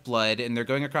lifeblood and they're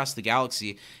going across the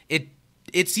galaxy,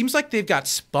 it seems like they've got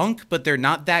spunk, but they're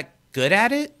not that good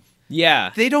at it.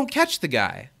 Yeah, they don't catch the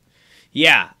guy.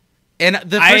 Yeah. And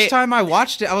the first time I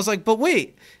watched it, I was like, but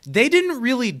wait, they didn't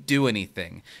really do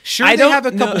anything. Sure, they have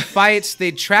a couple fights.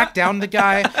 They track down the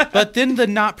guy, but then the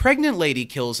not pregnant lady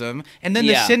kills him, and then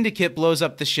the syndicate blows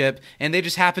up the ship, and they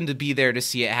just happen to be there to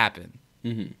see it happen.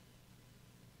 Mm-hmm.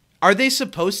 Are they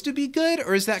supposed to be good,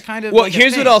 or is that kind of Well,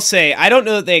 here's what I'll say. I don't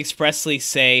know that they expressly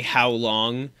say how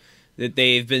long that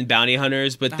they've been bounty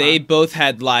hunters, but they both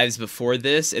had lives before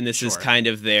this, and this is kind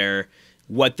of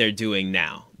what they're doing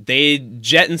now.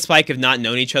 Jet and Spike have not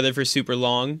known each other for super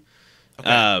long,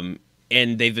 and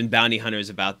they've been bounty hunters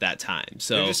about that time.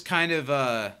 So they're just kind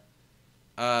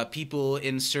of people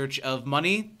in search of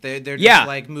money. They're just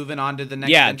like moving on to the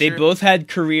next venture. They both had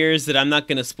careers that I'm not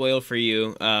going to spoil for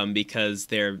you because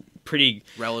they're pretty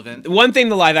relevant. One thing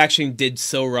the live action did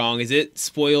so wrong is it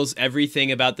spoils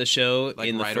everything about the show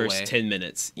in the first 10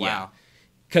 minutes. Wow. Yeah.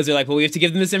 Because they're like, well, we have to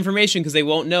give them this information because they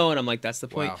won't know. And I'm like, that's the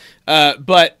point. Wow.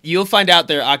 But you'll find out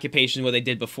their occupation, what they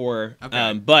did before.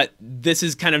 Okay. But this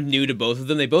is kind of new to both of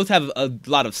them. They both have a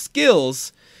lot of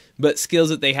skills, but skills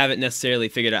that they haven't necessarily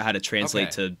figured out how to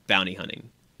translate to bounty hunting.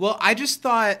 Well, I just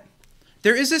thought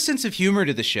there is a sense of humor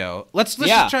to the show. Let's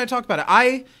just try to talk about it.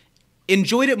 I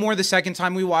enjoyed it more the second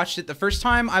time we watched it. The first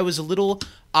time I was a little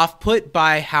off-put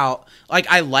by how, like,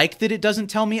 I like that it doesn't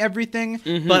tell me everything,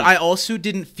 but I also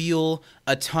didn't feel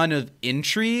a ton of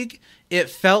intrigue. It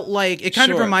felt like, it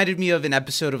kind of reminded me of an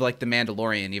episode of, like, The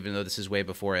Mandalorian, even though this is way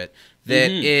before it,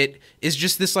 that it is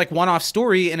just this, like, one-off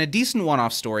story and a decent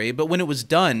one-off story, but when it was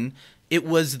done, it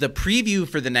was the preview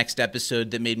for the next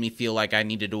episode that made me feel like I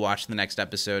needed to watch the next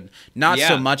episode. Not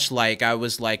so much like I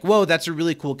was like, whoa, that's a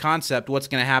really cool concept. What's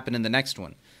going to happen in the next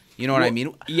one? You know what I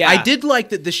mean? Yeah. I did like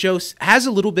that the show has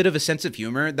a little bit of a sense of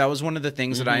humor. That was one of the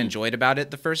things that I enjoyed about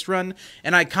it the first run.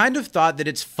 And I kind of thought that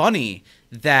it's funny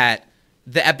that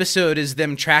the episode is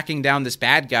them tracking down this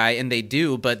bad guy, and they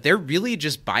do, but they're really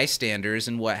just bystanders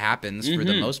in what happens for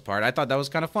the most part. I thought that was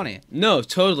kind of funny. No,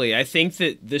 totally. I think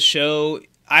that the show,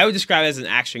 I would describe it as an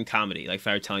action comedy, like if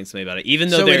I were telling somebody about it. Even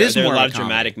though there are a lot of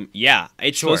dramatic... Yeah,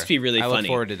 it's supposed to be really funny. I look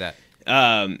forward to that.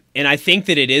 And I think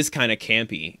that it is kind of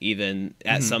campy, even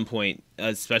at some point,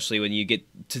 especially when you get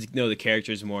to know the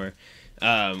characters more.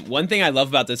 One thing I love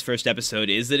about this first episode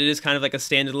is that it is kind of like a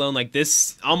standalone. Like,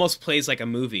 this almost plays like a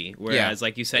movie, whereas,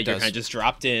 like you said, you're kind of just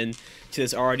dropped in to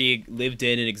this already lived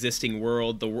in and existing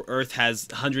world. The Earth has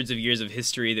hundreds of years of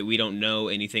history that we don't know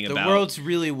anything about. The world's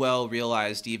really well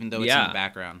realized, even though it's in the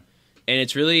background. And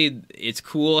it's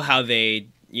cool how they,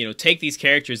 take these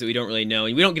characters that we don't really know.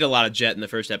 And we don't get a lot of Jet in the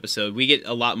first episode. We get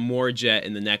a lot more Jet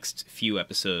in the next few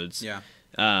episodes. Yeah.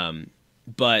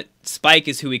 But Spike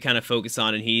is who we kind of focus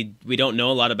on, and we don't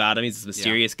know a lot about him. He's a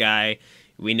mysterious guy.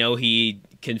 We know he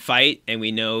can fight, and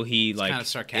we know he like kind of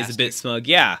sarcastic. is a bit smug.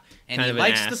 Yeah, and kind he of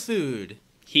likes the food.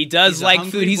 He does like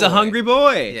food. He's a hungry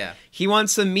boy. Yeah, he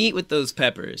wants some meat with those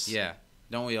peppers. Yeah,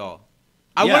 don't we all?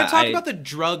 I want to talk about the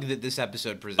drug that this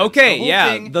episode presents.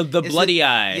 Okay, the bloody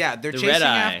eye. Yeah, they're the chasing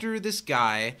after this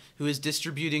guy who is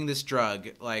distributing this drug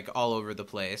like all over the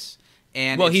place.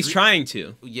 And he's trying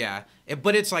to. Yeah,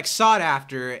 but it's like sought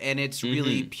after, and it's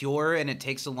really pure, and it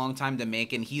takes a long time to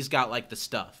make, and he's got like the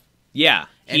stuff. Yeah,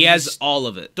 and he has all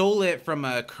of it. Stole it from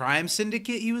a crime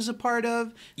syndicate he was a part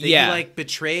of. He like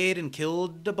betrayed and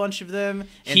killed a bunch of them,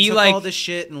 and he took all the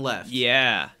shit and left.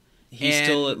 Yeah, he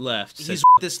stole it, left. He's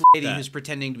this lady who's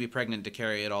pretending to be pregnant to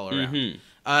carry it all around.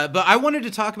 But I wanted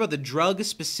to talk about the drug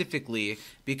specifically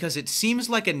because it seems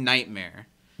like a nightmare.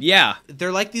 Yeah.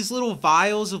 They're like these little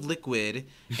vials of liquid,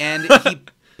 and he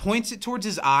points it towards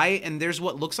his eye, and there's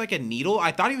what looks like a needle.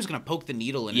 I thought he was going to poke the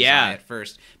needle in his eye at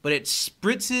first, but it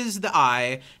spritzes the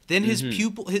eye. Then his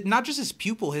pupil, not just his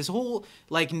pupil, his whole,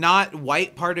 like, not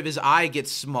white part of his eye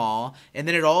gets small, and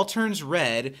then it all turns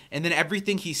red, and then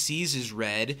everything he sees is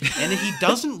red, and he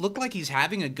doesn't look like he's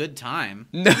having a good time.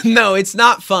 No, it's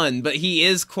not fun, but he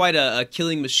is quite a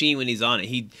killing machine when he's on it.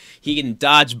 He can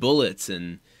dodge bullets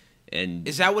and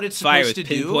is that what it's supposed to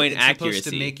do? Pinpoint it's accuracy.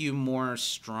 Supposed to make you more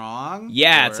strong?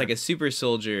 Yeah, it's like a super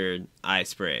soldier eye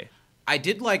spray. I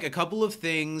did like a couple of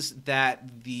things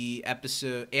that the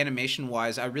episode,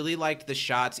 animation-wise, I really liked the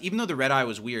shots. Even though the red eye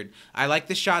was weird, I liked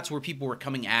the shots where people were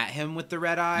coming at him with the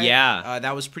red eye. Yeah.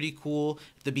 That was pretty cool.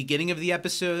 The beginning of the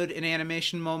episode, an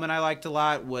animation moment I liked a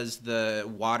lot was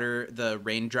the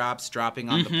raindrops dropping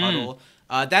on the puddle.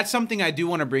 That's something I do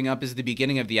want to bring up is the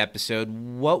beginning of the episode.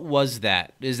 What was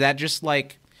that? Is that just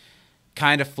like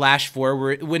kind of flash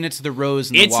forward when it's the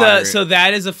rose in the water? So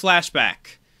that is a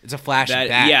flashback. It's a flashback.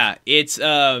 Yeah, it's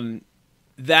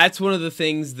that's one of the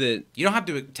things that you don't have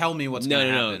to tell me what's going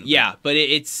to happen. No. Yeah, but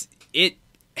it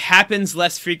happens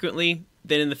less frequently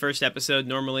than in the first episode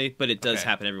normally, but it does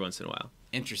happen every once in a while.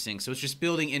 Interesting. So it's just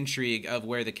building intrigue of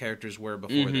where the characters were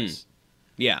before this.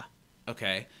 Yeah.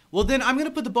 Okay. Well, then I'm going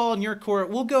to put the ball in your court.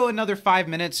 We'll go another 5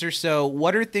 minutes or so.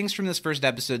 What are things from this first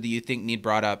episode that you think need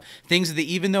brought up? Things that,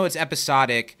 even though it's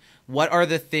episodic, what are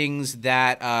the things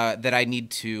that that I need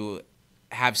to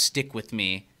have stick with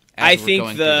me as we're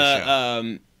going through the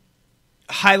show?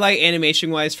 Highlight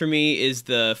animation-wise for me is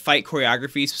the fight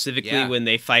choreography, specifically when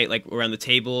they fight like around the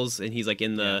tables and he's like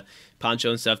in the poncho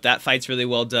and stuff. That fight's really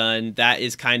well done. That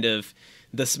is kind of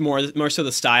more so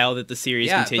the style that the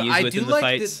series continues with in the fights.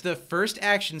 I do like the first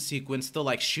action sequence, the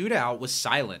like shootout was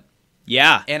silent.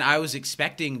 Yeah. And I was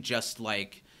expecting just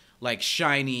like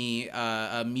shiny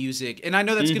music. And I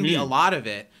know that's going to be a lot of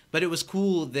it, but it was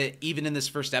cool that even in this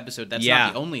first episode, that's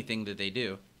not the only thing that they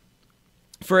do.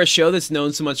 For a show that's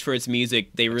known so much for its music,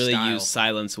 they really use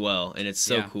silence well, and it's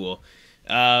so cool.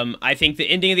 I think the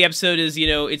ending of the episode is,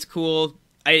 it's cool.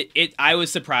 I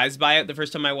was surprised by it the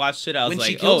first time I watched it. I was when like,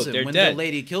 she kills him, they're when dead. the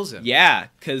lady kills him. Yeah,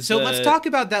 because So let's talk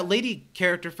about that lady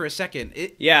character for a second.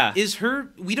 Is her?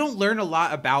 We don't learn a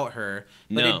lot about her,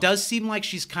 but it does seem like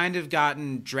she's kind of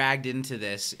gotten dragged into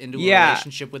this, into a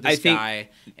relationship with this guy,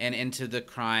 and into the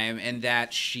crime, and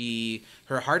that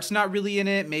her heart's not really in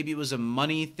it. Maybe it was a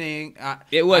money thing.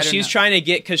 It was. She was trying to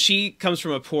get, because she comes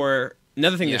from a poor.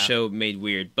 Another thing the show made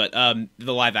weird, but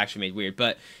the live action made weird,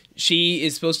 but she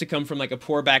is supposed to come from like a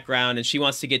poor background, and she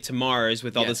wants to get to Mars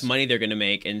with all this money they're going to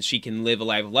make, and she can live a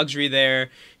life of luxury there.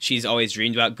 She's always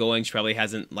dreamed about going. She probably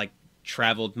hasn't like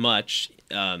traveled much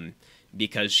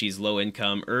because she's low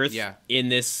income. Earth in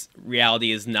this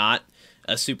reality is not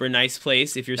a super nice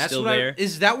place if you're still there.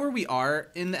 Is that where we are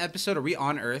in the episode? Are we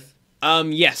on Earth?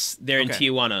 Yes, they're in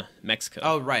Tijuana, Mexico.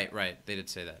 Oh, right. They did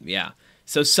say that. Yeah.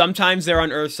 So sometimes they're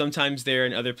on Earth, sometimes they're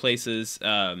in other places.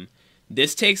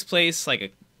 This takes place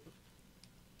like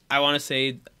I want to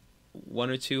say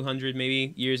 100 or 200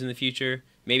 maybe years in the future,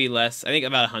 maybe less. I think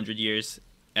about 100 years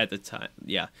at the time.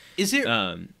 Yeah. Is it?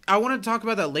 I want to talk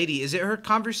about that lady. Is it her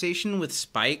conversation with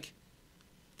Spike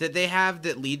that they have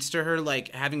that leads to her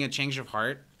like having a change of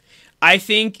heart? I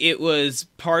think it was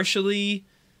partially.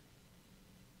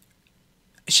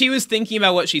 She was thinking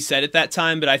about what she said at that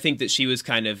time, but I think that she was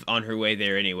kind of on her way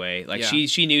there anyway. Like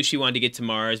she knew she wanted to get to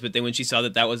Mars, but then when she saw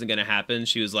that wasn't going to happen,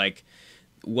 she was like,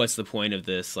 "What's the point of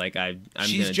this? Like I'm going to die anyway."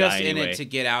 She's just in it to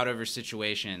get out of her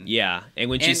situation. Yeah, and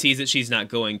when she sees that she's not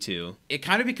going to, it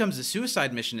kind of becomes a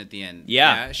suicide mission at the end.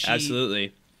 Yeah,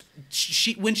 absolutely.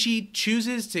 When she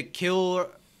chooses to kill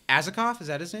Azakov, is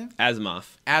that his name? Asimov.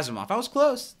 I was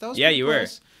close. That was you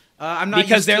close. were. I'm not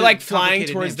because they're like flying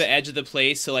towards the edge of the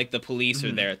place, so like the police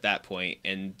are there at that point,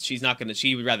 and she's not gonna.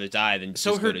 She would rather die than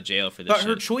just go to jail for this. But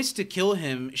her choice to kill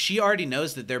him, she already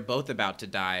knows that they're both about to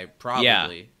die,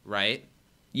 probably, right?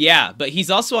 Yeah, but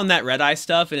he's also on that red eye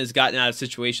stuff and has gotten out of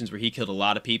situations where he killed a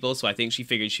lot of people, so I think she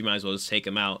figured she might as well just take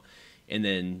him out and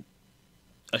then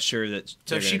assure that.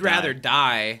 So she'd rather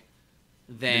die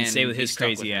than stay with his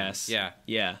crazy ass.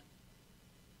 Yeah.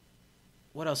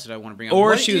 What else did I want to bring up?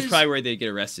 Or she was probably worried they'd get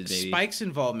arrested, maybe. Spike's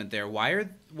involvement there.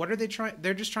 What are they trying?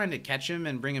 They're just trying to catch him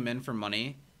and bring him in for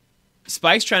money.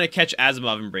 Spike's trying to catch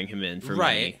Asimov and bring him in for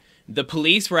money. The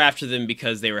police were after them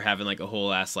because they were having like a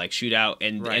whole ass like shootout,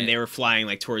 and they were flying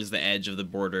like towards the edge of the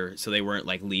border, so they weren't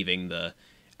like leaving the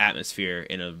atmosphere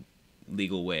in a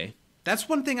legal way. That's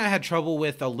one thing I had trouble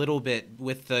with a little bit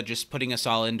with just putting us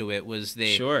all into it was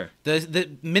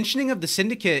the mentioning of the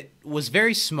syndicate was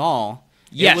very small.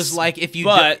 Yes, it was like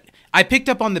I picked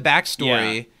up on the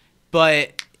backstory,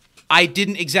 but I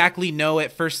didn't exactly know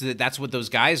at first that that's what those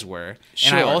guys were.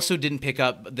 Sure. And I also didn't pick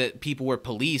up that people were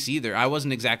police either. I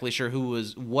wasn't exactly sure who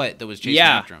was what that was chasing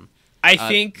after him. I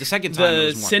think the second time it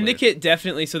was more syndicate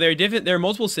definitely. So there are different. There are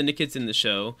multiple syndicates in the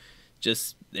show.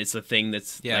 Just it's a thing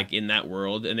that's like in that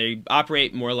world, and they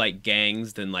operate more like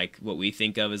gangs than like what we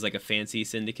think of as like a fancy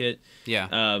syndicate.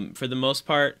 Yeah. For the most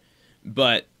part,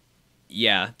 but.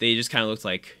 Yeah, they just kind of looked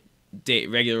like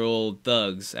regular old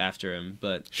thugs after him,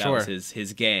 but that was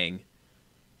his gang.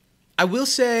 I will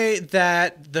say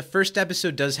that the first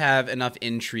episode does have enough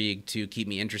intrigue to keep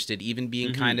me interested, even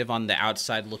being kind of on the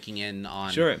outside looking in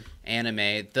on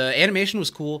anime. The animation was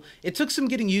cool. It took some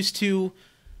getting used to,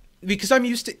 because I'm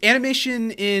used to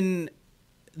animation in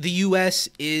the US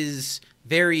is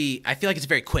I feel like it's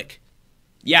very quick.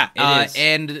 Yeah, it is.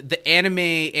 And the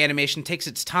animation takes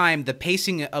its time. The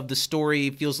pacing of the story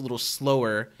feels a little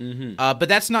slower, but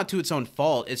that's not to its own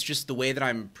fault. It's just the way that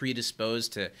I'm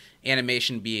predisposed to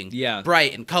animation being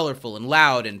bright and colorful and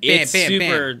loud and bam,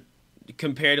 bam.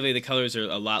 Comparatively, the colors are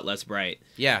a lot less bright.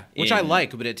 Yeah, which I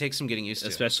like, but it takes some getting used to.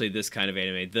 Especially this kind of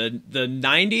anime. The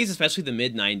 90s, especially the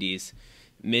mid-90s,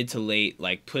 mid to late,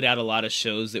 like put out a lot of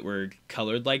shows that were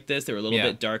colored like this. They were a little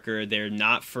bit darker. They're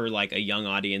not for like a young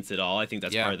audience at all. I think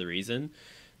that's part of the reason.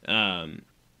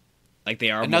 Like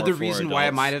they are another more for reason adults. why I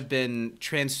might have been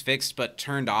transfixed but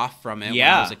turned off from it when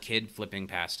I was a kid flipping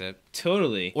past it.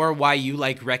 Totally. Or why you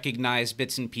like recognize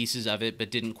bits and pieces of it but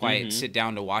didn't quite sit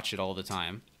down to watch it all the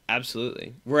time.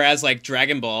 Absolutely. Whereas like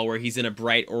Dragon Ball, where he's in a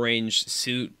bright orange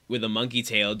suit with a monkey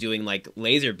tail doing like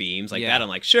laser beams like that, I'm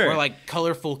like, sure. Or like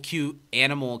colorful, cute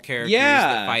animal characters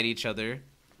that fight each other.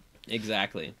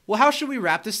 Exactly. Well, how should we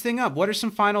wrap this thing up? What are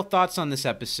some final thoughts on this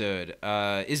episode?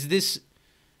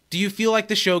 Do you feel like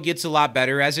the show gets a lot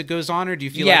better as it goes on, or do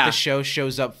you feel like the show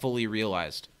shows up fully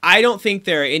realized? I don't think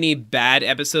there are any bad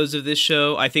episodes of this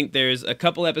show. I think there's a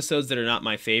couple episodes that are not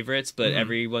my favorites, but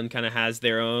everyone kind of has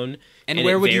their own. And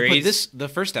where would you put the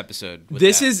first episode?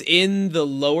 This is in the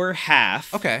lower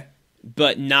half. Okay.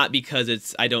 But not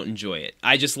because I don't enjoy it.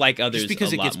 I just like others a lot more. Just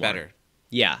because it gets better.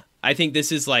 Yeah. I think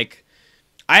this is like,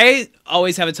 I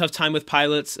always have a tough time with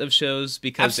pilots of shows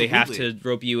because they have to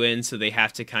rope you in, so they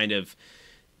have to kind of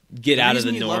get out of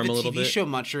the norm a little bit. The reason you love a TV show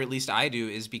much, or at least I do,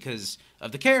 is because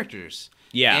of the characters.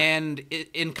 Yeah. And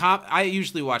I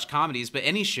usually watch comedies, but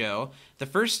any show, the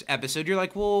first episode, you're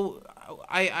like, well,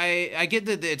 I get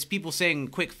that it's people saying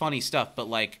quick, funny stuff, but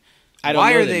like,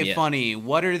 why are they funny?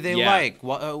 What are they like?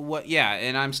 What? Yeah,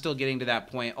 and I'm still getting to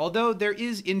that point. Although there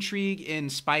is intrigue in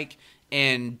Spike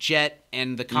and Jet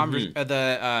and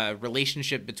the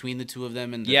relationship between the two of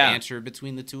them and the banter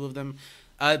between the two of them.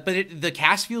 But the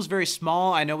cast feels very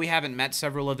small. I know we haven't met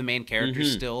several of the main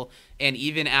characters still, and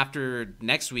even after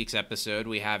next week's episode,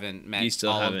 we haven't met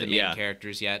all of the main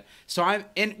characters yet. So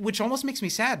which almost makes me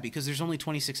sad because there's only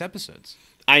 26 episodes.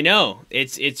 I know.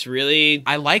 It's really...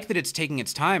 I like that it's taking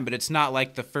its time, but it's not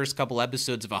like the first couple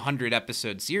episodes of a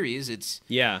 100-episode series. It's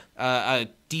a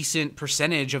decent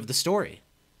percentage of the story.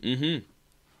 Mm-hmm.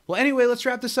 Well, anyway, let's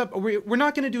wrap this up. We're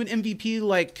not going to do an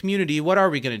MVP-like community. What are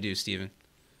we going to do, Steven?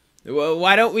 Well,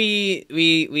 why don't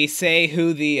we say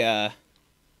who the...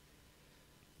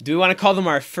 do we want to call them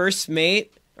our first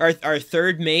mate? Our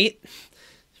third mate?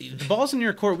 The ball's in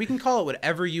your court. We can call it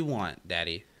whatever you want,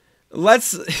 Daddy.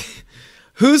 Let's...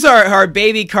 Who's our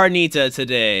baby carnita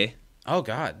today? Oh,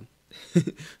 God.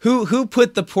 Who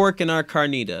put the pork in our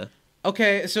carnita?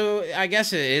 Okay, so I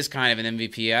guess it is kind of an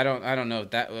MVP. I don't know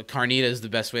if that carnita is the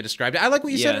best way to describe it. I like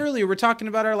what you said earlier. We're talking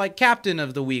about our captain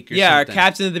of the week or something. Our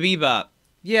captain of the Bebop.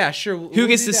 Yeah, sure. Who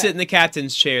gets to sit in the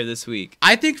captain's chair this week?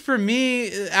 I think for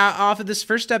me, off of this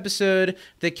first episode,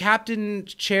 the captain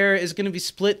chair is going to be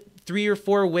split 3 or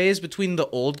 4 ways between the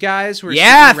old guys who are sitting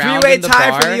around three-way in the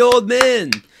tie bar. for the old men.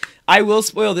 I will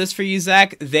spoil this for you,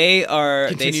 Zach. They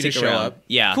Continue stick to show around. up.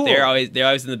 Yeah, Cool. they're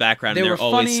always in the background. They and were they're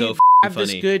always funny, so have funny.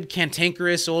 this good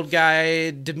cantankerous old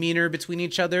guy demeanor between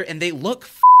each other, and they look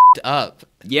up.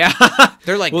 Yeah,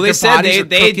 They're like, well, their they said bodies are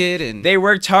crooked and they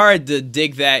worked hard to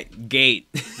dig that gate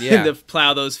Yeah. to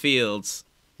plow those fields.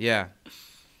 yeah.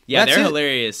 Yeah, That's they're it.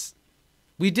 hilarious.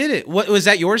 We did it. What was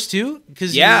that yours too?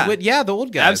 Because the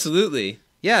old guys. Absolutely.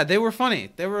 Yeah, they were funny.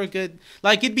 They were a good.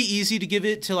 Like, it'd be easy to give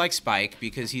it to Spike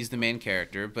because he's the main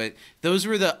character, but those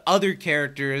were the other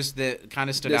characters that kind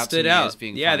of stood out to me as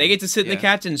being funny. They get to sit in the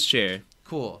captain's chair,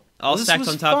 Cool. all Well, stacked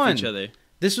on top of each other.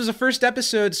 This was a first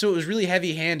episode, so it was really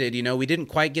heavy-handed. We didn't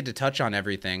quite get to touch on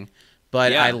everything,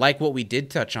 but I like what we did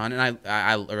touch on, and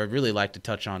I really like to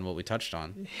touch on what we touched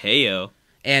on. Heyo.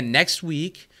 And next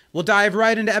week, we'll dive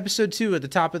right into episode 2 at the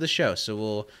top of the show,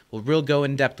 so we'll real go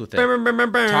in depth with it.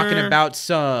 Talking about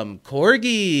some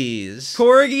corgis.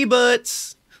 Corgi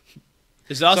butts.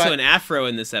 There's also an afro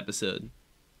in this episode.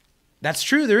 That's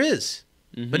true, there is.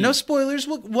 But no spoilers.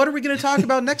 What are we going to talk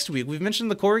about next week? We've mentioned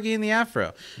the corgi and the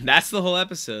afro. That's the whole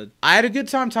episode. I had a good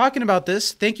time talking about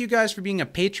this. Thank you guys for being a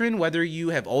patron, whether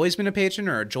you have always been a patron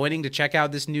or are joining to check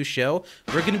out this new show.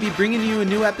 We're going to be bringing you a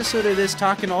new episode of this,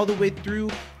 talking all the way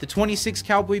through the 26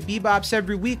 Cowboy Bebops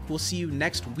every week. We'll see you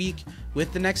next week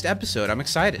with the next episode. I'm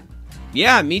excited.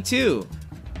 Yeah, me too.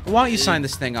 Why don't you sign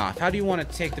this thing off? How do you want to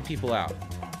take the people out?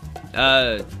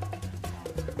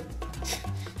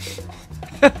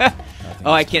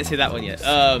 Oh, I can't say that one yet.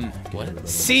 What?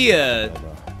 See ya,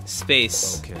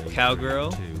 space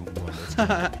cowgirl. Well,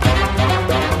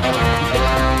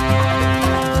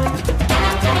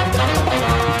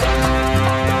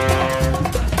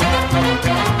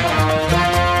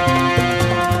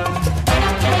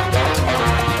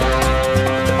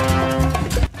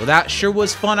 that sure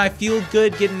was fun. I feel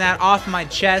good getting that off my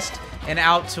chest and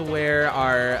out to where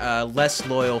our less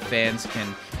loyal fans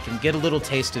can get a little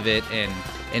taste of it and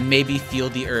maybe feel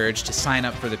the urge to sign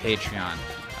up for the Patreon.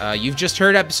 You've just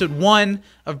heard episode 1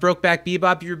 of Brokeback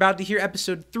Bebop. You're about to hear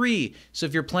episode 3. So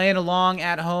if you're playing along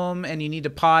at home and you need to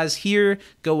pause here,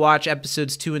 go watch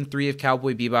episodes 2 and 3 of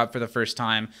Cowboy Bebop for the first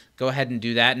time. Go ahead and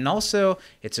do that. And also,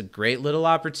 it's a great little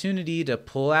opportunity to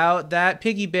pull out that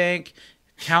piggy bank,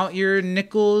 count your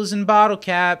nickels and bottle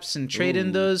caps, and trade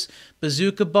in those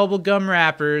bazooka bubble gum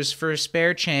wrappers for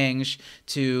spare change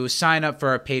to sign up for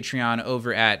our Patreon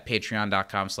over at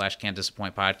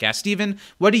patreon.com/can'tdisappointpodcast. Steven,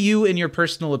 what do you, in your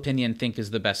personal opinion, think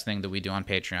is the best thing that we do on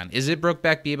Patreon? Is it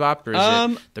Brokeback Bebop or is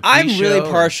it the pre-show? I'm really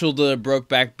partial to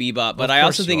Brokeback Bebop, but I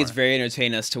also think it's very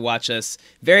entertaining to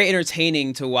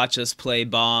watch us play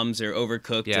Bombs or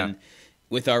Overcooked and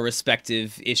with our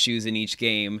respective issues in each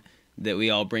game that we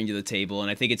all bring to the table. And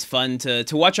I think it's fun to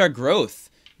watch our growth,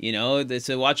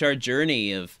 to watch our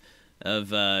journey of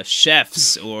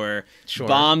chefs or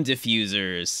bomb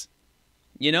diffusers,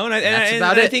 and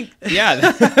I think,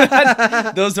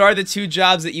 those are the 2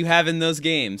 jobs that you have in those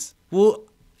games. Well,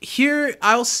 Here,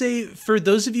 I'll say, for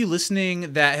those of you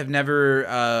listening that have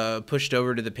never pushed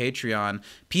over to the Patreon,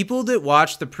 people that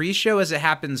watch the pre-show as it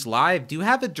happens live do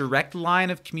have a direct line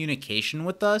of communication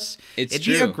with us. It'd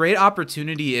be a great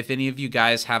opportunity if any of you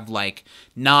guys have, like,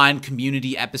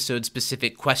 non-community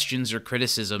episode-specific questions or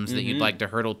criticisms that you'd like to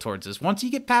hurtle towards us. Once you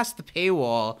get past the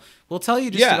paywall, we'll tell you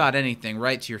just about anything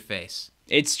right to your face.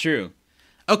 It's true.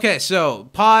 Okay, so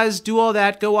pause, do all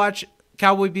that, go watch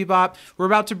Cowboy Bebop. We're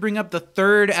about to bring up the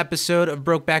third episode of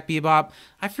Brokeback Bebop.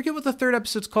 I forget what the third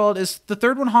episode's called. Is the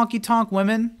third one Honky Tonk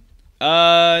Women?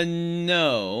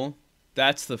 No.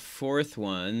 That's the fourth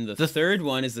one. The third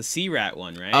one is the Sea Rat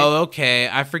one, right? Oh, okay.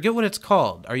 I forget what it's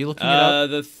called. Are you looking it up?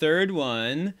 The third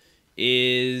one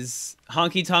is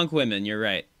Honky Tonk Women. You're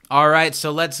right. All right,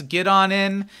 so let's get on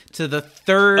in to the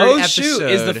third episode. Oh, shoot.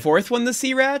 Is the fourth one the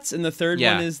Sea Rats? And the third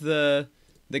one is the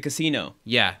casino.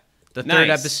 Yeah. The third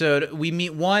episode, we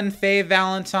meet one Faye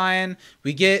Valentine.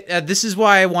 We get this is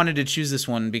why I wanted to choose this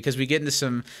one, because we get into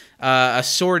some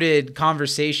assorted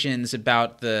conversations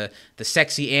about the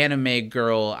sexy anime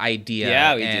girl idea.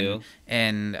 Yeah, we do.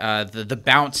 And the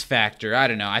bounce factor. I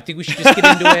don't know. I think we should just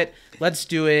get into it. Let's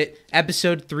do it.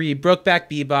 Episode 3, Brokeback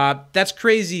Bebop. That's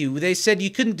crazy. They said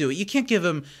you couldn't do it. You can't give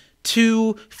them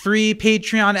 2 free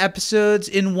Patreon episodes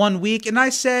in 1 week. And I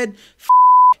said,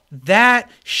 that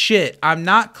shit. I'm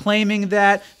not claiming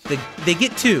that. They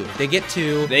get 2. They get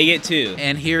 2. They get 2.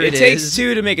 And here it is. It takes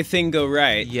 2 to make a thing go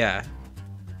right. Yeah.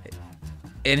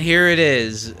 And here it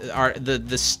is.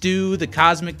 The stew, the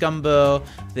cosmic gumbo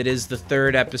that is the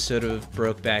third episode of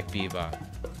Brokeback Bebop.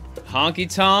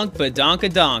 Honky tonk,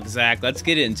 badonka donk, Zach. Let's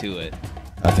get into it.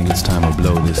 I think it's time to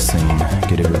blow this scene.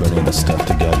 Get everybody in the stuff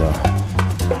together.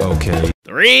 Okay.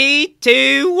 3,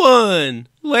 2, 1.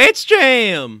 Let's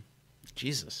jam.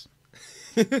 Jesus.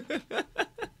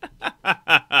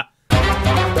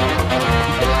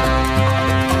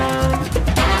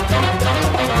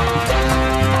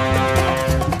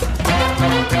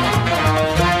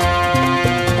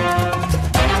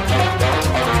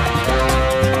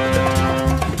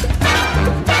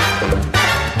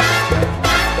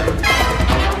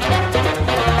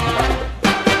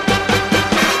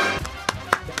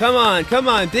 Come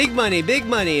on, big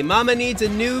money. Mama needs a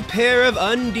new pair of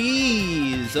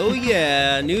undies. Oh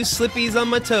yeah, new slippies on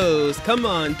my toes. Come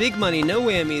on, big money, no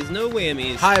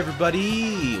whammies. Hi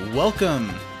everybody,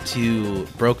 welcome to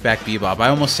Brokeback Bebop. I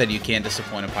almost said You Can't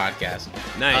Disappoint a Podcast.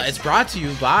 Nice. It's brought to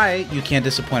you by You Can't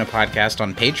Disappoint a Podcast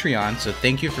on Patreon, so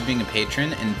thank you for being a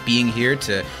patron and being here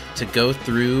to go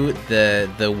through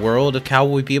the world of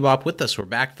Cowboy Bebop with us. We're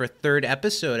back for a third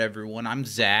episode, everyone. I'm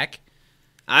Zach.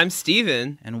 I'm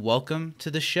Steven. And welcome to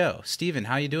the show. Steven,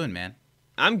 how you doing, man?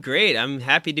 I'm great. I'm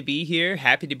happy to be here.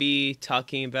 Happy to be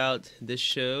talking about this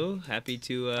show. Happy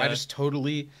to... I just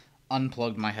totally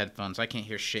unplugged my headphones. I can't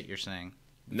hear shit you're saying.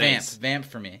 Nice. Vamp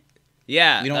for me.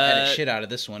 Yeah. We don't edit shit out of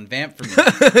this one. Vamp for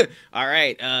me. All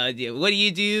right. What do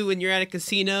you do when you're at a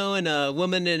casino and a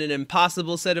woman in an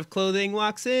impossible set of clothing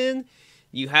walks in?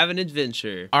 You have an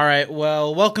adventure. All right,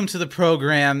 well, welcome to the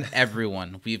program,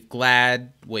 everyone. We've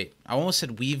glad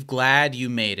you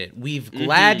made it.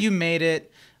 You made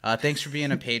it. Thanks for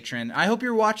being a patron. I hope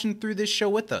you're watching through this show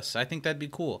with us. I think that'd be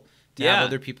cool to have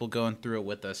other people going through it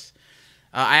with us.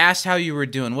 I asked how you were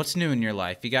doing. What's new in your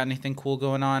life? You got anything cool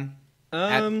going on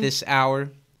at this hour?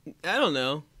 I don't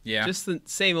know. Yeah. Just the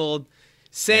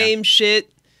same shit.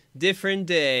 Different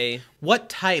day. What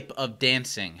type of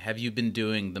dancing have you been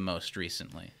doing the most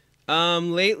recently?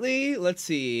 Lately, let's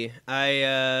see.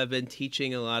 I've been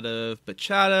teaching a lot of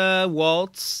bachata,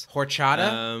 waltz.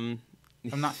 Horchata? I'm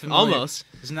not familiar. Almost.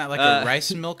 Isn't that like a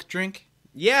rice and milk drink?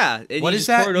 Yeah. What is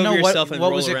that?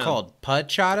 What was it around. called?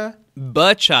 Pudchata?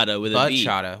 Bachata with a B.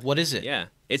 Bachata. What is it? Yeah.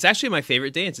 It's actually my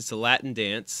favorite dance. It's a Latin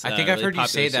dance. I think I've heard you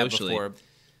say that socially. before.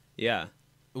 Yeah.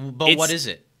 But what is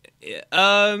it?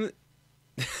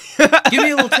 Give me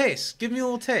a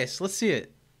little taste. Let's see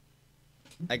it.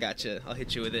 I gotcha. I'll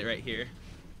hit you with it right here.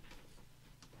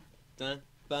 Dun,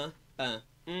 ba, ba.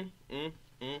 You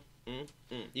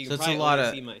So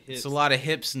can see my hips. It's a lot of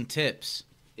hips and tips.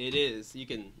 It is. You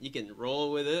can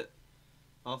roll with it.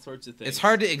 All sorts of things. It's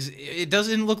hard to. It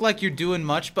doesn't look like you're doing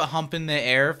much, but humping the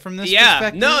air from this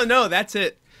perspective. No, that's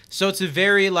it. So it's a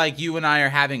very like you and I are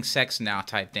having sex now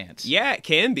type dance. Yeah, it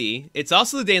can be. It's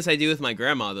also the dance I do with my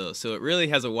grandma though, so it really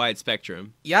has a wide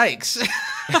spectrum. Yikes.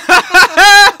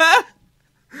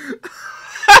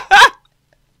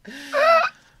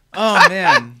 Oh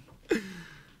man.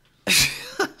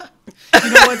 You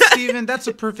know what, Steven? That's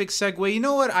a perfect segue. You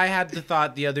know what I had the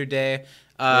thought the other day?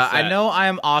 I know I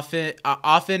am often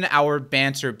our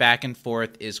banter back and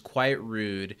forth is quite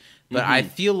rude, but I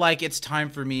feel like it's time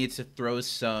for me to throw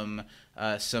some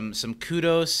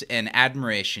kudos and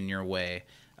admiration your way.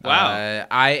 Wow.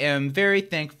 I am very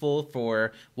thankful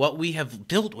for what we have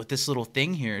built with this little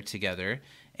thing here together.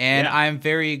 And Yeah. I'm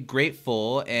very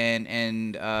grateful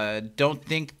and don't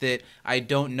think that I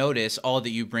don't notice all that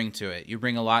you bring to it. You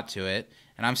bring a lot to it.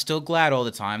 And I'm still glad all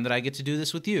the time that I get to do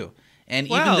this with you. And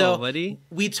even Wow, though buddy.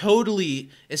 we totally,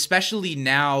 especially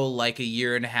now, like a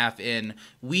year and a half in,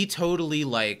 we totally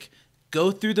like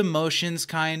go through the motions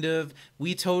kind of.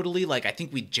 We totally like, I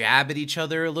think we jab at each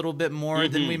other a little bit more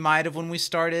than we might have when we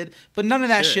started. But none of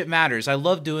that Sure. shit matters. I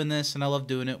love doing this and I love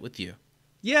doing it with you.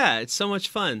 Yeah, it's so much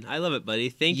fun. I love it, buddy.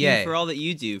 Thank Yay. you for all that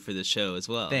you do for the show as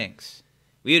well. Thanks.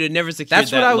 We would have never secured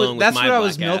That's that what I was. loan with That's my what I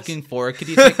was black ass. milking for. Could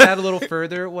you take that a little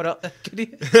further? What else? Could you?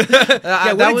 Yeah,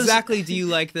 that what was- exactly do you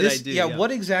like that this- I do? Yeah,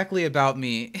 what exactly about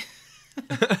me?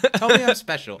 Tell me I'm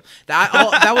special.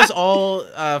 That was all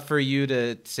for you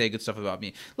to say good stuff about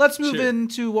me. Let's move Sure.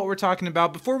 into what we're talking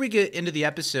about. Before we get into the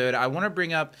episode, I want to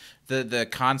bring up the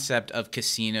concept of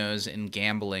casinos and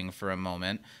gambling for a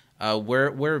moment.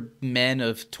 We're men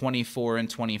of 24 and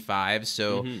 25,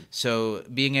 so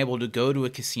being able to go to a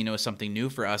casino is something new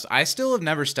for us. I still have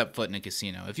never stepped foot in a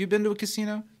casino. Have you been to a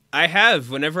casino? I have.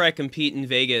 Whenever I compete in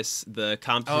Vegas, the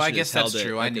competition I guess is held that's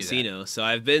true. at I a knew that. casino. So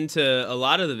I've been to a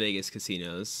lot of the Vegas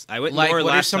casinos. I went Like, more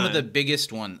what are last some of the time.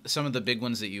 biggest ones? Some of the big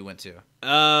ones that you went to?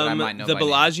 I might know The by name.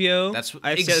 Bellagio. That's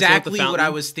I've said it's exactly the what I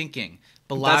fountain. was thinking. That's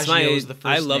Bellagio is the first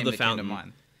I love name the that came to fountain.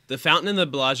 mind. The fountain in the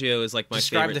Bellagio is like my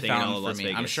Describe favorite the thing in all fountain of for Las me.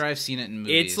 Vegas. I'm sure I've seen it in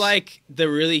movies. It's like the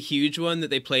really huge one that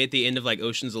they play at the end of like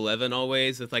Ocean's 11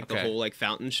 always with like the Okay. whole like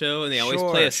fountain show, and they always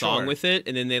Sure, play a song sure. with it,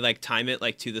 and then they like time it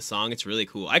like to the song. It's really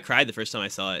cool. I cried the first time I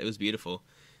saw it. It was beautiful.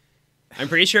 I'm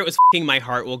pretty sure it was f***ing My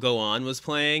Heart Will Go On was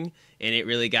playing, and it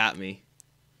really got me.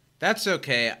 That's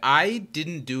okay. I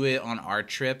didn't do it on our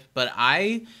trip, but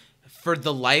for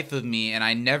the life of me, and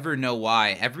I never know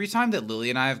why, every time that Lily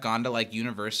and I have gone to like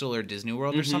Universal or Disney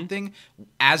World or something,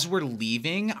 as we're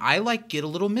leaving, I like get a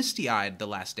little misty-eyed the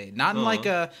last day. Not in like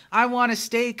a I want to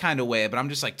stay kind of way, but I'm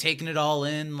just like taking it all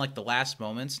in like the last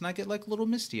moments, and I get like a little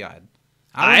misty-eyed.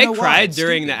 I don't know why. cried It's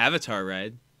during the stupid. Avatar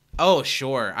ride. Oh,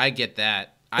 sure. I get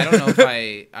that. I don't know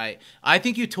if I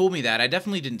think you told me that. I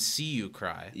definitely didn't see you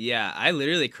cry. Yeah, I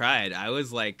literally cried. I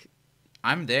was like,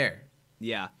 I'm there.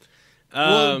 yeah.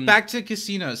 Well, back to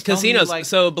casinos. Tell me, Casinos. like,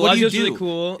 So what do you Bellagio's do? really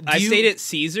cool. Do I you- stayed at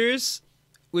Caesars,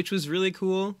 which was really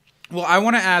cool. Well, I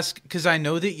want to ask because I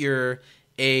know that you're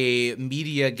a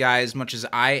media guy as much as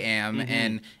I am, Mm-hmm.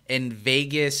 and in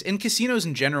Vegas and casinos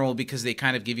in general because they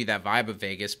kind of give you that vibe of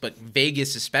Vegas, but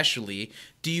Vegas especially.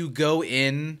 Do you go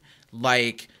in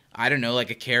like I don't know, like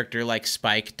a character like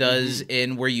Spike does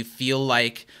in where you feel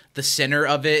like the center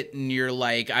of it, and you're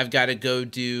like, I've got to go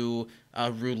do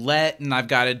roulette, and I've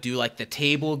got to do like the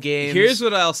table games. Here's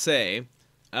what I'll say.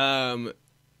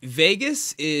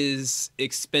 Vegas is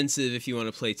expensive if you want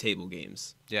to play table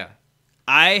games. Yeah.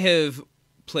 I have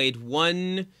played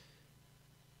one.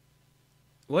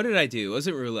 What did I do? It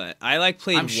wasn't roulette. I like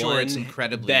played I'm sure one it's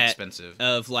incredibly bet expensive.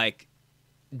 of like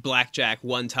blackjack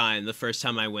one time the first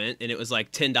time I went, and it was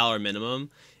like $10 minimum.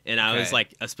 And I was Okay.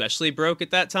 like especially broke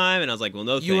at that time, and I was like, well,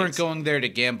 no, You weren't thanks. going there to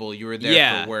gamble. You were there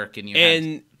Yeah. for work, and you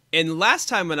had And last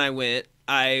time when I went,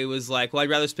 I was like, well, I'd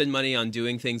rather spend money on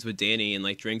doing things with Danny and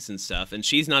like drinks and stuff. And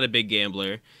she's not a big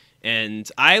gambler. And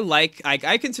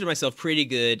I consider myself pretty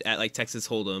good at like Texas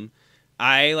Hold'em.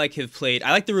 I like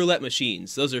the roulette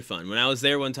machines. Those are fun. When I was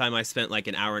there one time, I spent like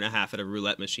an hour and a half at a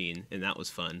roulette machine, and that was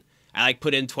fun. I like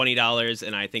put in $20,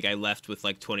 and I think I left with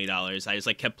like $20. I just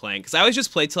like kept playing because I always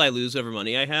just play till I lose whatever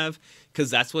money I have, because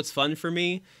that's what's fun for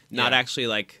me. Not Yeah. actually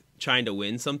like trying to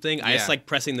win something. I just Yeah. like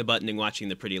pressing the button and watching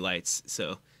the pretty lights.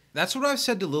 So That's what I've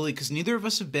said to Lily because neither of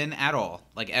us have been at all,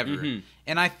 like ever. Mm-hmm.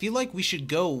 And I feel like we should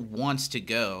go once to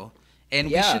go, and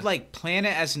we Yeah. should like plan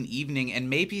it as an evening and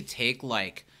maybe take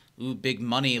like big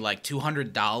money, like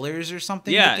 $200 or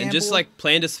something. yeah, to and just gamble. like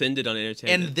plan to spend it on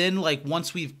entertainment. and then like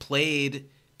once we've played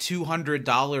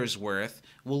 $200 worth,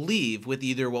 we'll leave with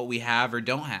either what we have or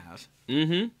don't have.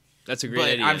 That's a great But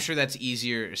idea. I'm sure that's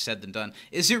easier said than done.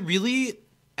 Is it really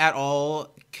at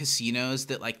all casinos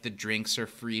that like the drinks are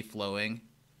free flowing?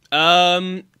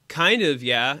 Kind of,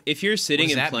 yeah. If you're sitting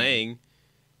does and that mean? playing,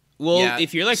 well, Yeah,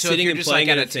 if you're like so sitting if you're and just playing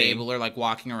like at a thing- table or like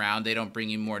walking around, they don't bring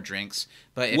you more drinks.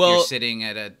 But if Well, you're sitting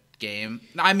at a game,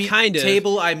 I mean, kind of.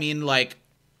 table, I mean like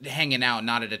hanging out,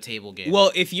 not at a table game.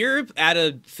 Well, if you're at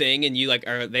a thing and you like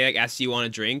they like ask you want a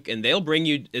drink, and they'll bring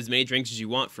you as many drinks as you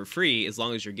want for free as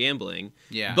long as you're gambling.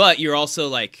 Yeah. But you're also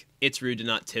like, it's rude to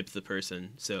not tip the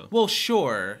person. So well,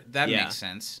 sure, that Yeah. makes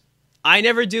sense. I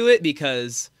never do it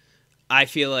because I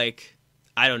feel like,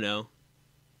 I don't know.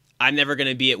 I'm never going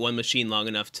to be at one machine long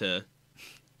enough to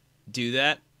do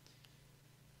that.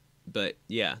 But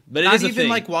yeah, but Not it is a even thing.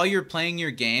 like while you're playing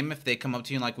your game, if they come up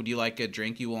to you and like, would you like a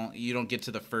drink? You don't get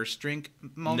to the first drink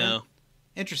moment. No.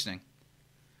 Interesting.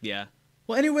 Yeah.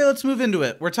 Well, anyway, let's move into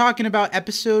it. We're talking about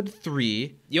episode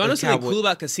 3. You want to know something cool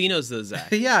about casinos, though, Zach?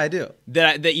 Yeah, I do.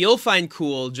 That you'll find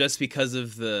cool just because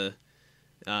of the.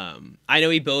 I know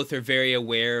we both are very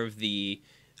aware of the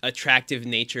attractive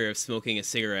nature of smoking a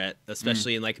cigarette,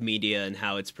 especially in like media and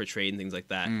how it's portrayed and things like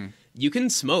that. You can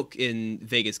smoke in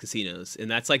Vegas casinos,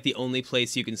 and that's like the only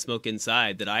place you can smoke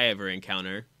inside that I ever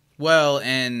encounter. Well,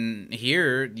 and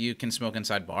here you can smoke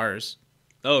inside bars.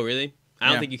 Oh, really? I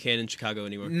don't Yeah. think you can in Chicago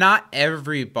anymore. Not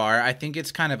every bar. I think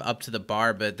it's kind of up to the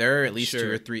bar, but there are at least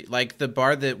 2 or 3. Like the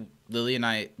bar that Lily and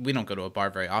I, we don't go to a bar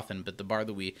very often, but the bar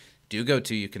that we do go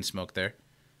to, you can smoke there.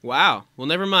 Wow. Well,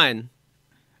 never mind.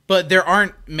 But there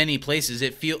aren't many places.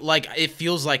 It feels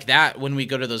like that when we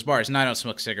go to those bars. And I don't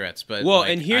smoke cigarettes, but Well, like,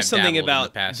 and here's I've something dabbled in the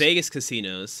about past. Vegas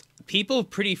casinos. People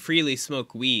pretty freely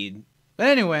smoke weed. But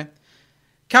anyway,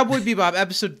 Cowboy Bebop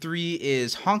episode 3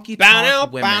 is Honky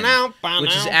Tonk Women,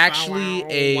 which is actually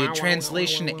a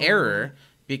translation error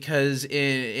because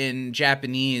in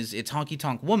Japanese it's Honky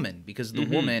Tonk Woman because the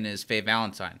woman is Faye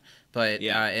Valentine. But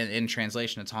in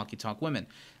translation, it's Honky Tonk Women.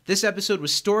 This episode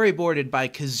was storyboarded by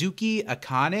Kazuki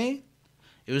Akane.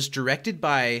 It was directed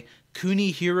by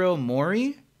Kunihiro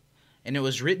Mori. And it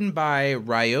was written by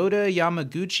Ryota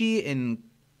Yamaguchi and...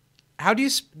 How do you...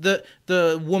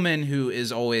 The woman who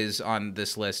is always on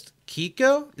this list,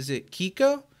 Kiko? Is it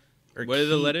Kiko? Or What are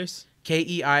the letters?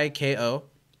 Keiko.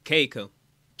 Keiko.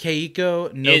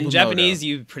 Keiko Nobumoto. In Japanese,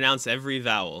 you pronounce every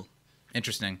vowel.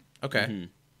 Interesting. Okay.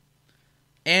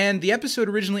 And the episode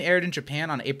originally aired in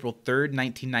Japan on April 3rd,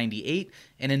 1998,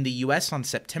 and in the U.S. on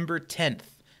September 10th,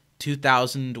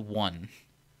 2001.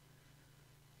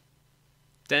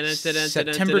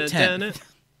 September 10th,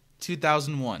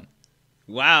 2001.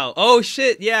 Wow. Oh,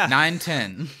 shit. Yeah.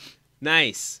 9/10.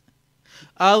 Nice.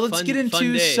 Let's get fun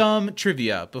into day. some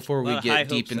trivia before we Lot of high get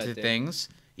deep hopes that into day. things.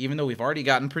 Even though we've already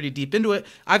gotten pretty deep into it,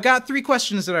 I've got 3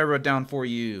 questions that I wrote down for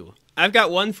you. I've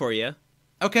got one for you.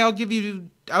 Okay, I'll give you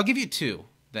 2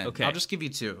 then. Okay. I'll just give you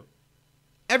 2.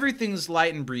 Everything's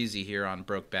light and breezy here on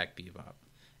Brokeback Bebop.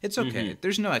 It's okay.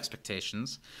 There's no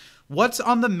expectations. What's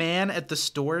on the man at the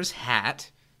store's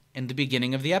hat in the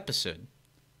beginning of the episode?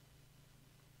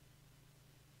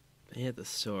 At the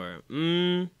store.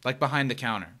 Like behind the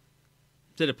counter.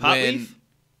 Is it a pot When- leaf?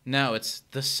 No, it's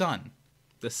the sun.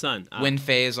 The sun. Ah. When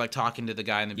Faye is like talking to the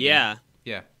guy in the beginning. Yeah.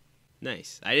 Yeah.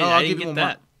 Nice. I I'll didn't give you get one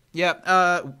that. more.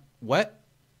 Yeah. What?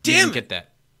 You Damn didn't it. get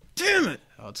that. Damn it.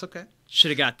 Oh, it's okay.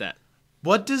 Should have got that.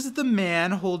 What does the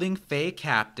man holding Faye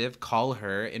captive call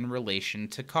her in relation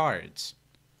to cards?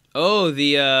 Oh,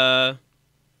 the,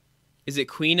 is it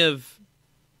Queen of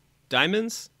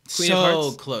Diamonds? Queen of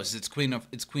Hearts? Close. It's Queen of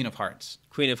Hearts.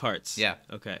 Queen of Hearts. Yeah.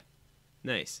 Okay.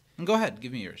 Nice. And go ahead,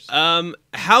 give me yours.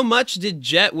 How much did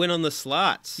Jet win on the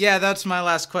slots? Yeah, that's my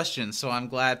last question, so I'm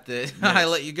glad that I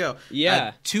let you go.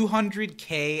 Yeah.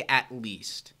 200K at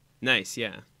least. Nice,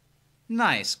 yeah.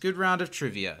 Nice. Good round of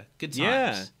trivia. Good times.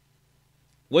 Yeah.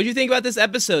 What do you think about this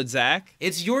episode, Zach?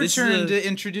 It's your This is turn a- to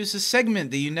introduce a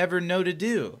segment that you never know to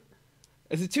do.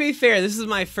 To be fair, this is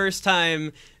my first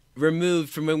time removed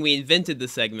from when we invented the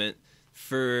segment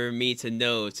for me to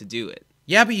know to do it.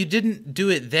 Yeah, but you didn't do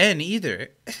it then either.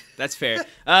 That's fair.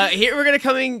 Here we're gonna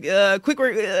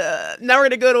now we're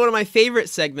gonna go to one of my favorite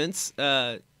segments.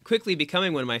 Quickly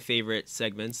becoming one of my favorite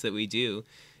segments that we do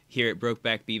here at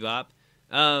Brokeback Bebop.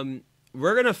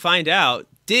 We're gonna find out,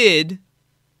 did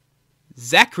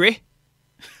Zachary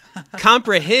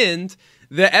comprehend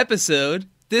the episode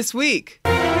this week?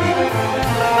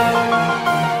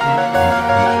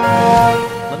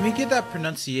 Let me get that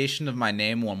pronunciation of my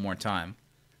name one more time.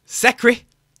 Zachary.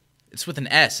 It's with an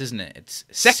S, isn't it? It's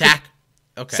Zachary. Sac.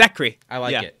 Okay. Zachary. I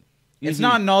like Yeah. it. It's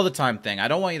not an all the time thing. I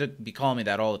don't want you to be calling me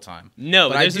that all the time. No,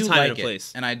 but there's I do a time and like a it,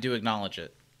 place. and I do acknowledge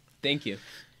it. Thank you.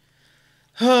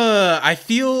 I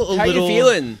feel a How little. you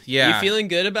feeling? Yeah. You feeling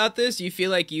good about this? You feel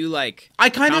like you I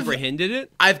kind of. comprehended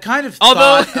it? I've kind of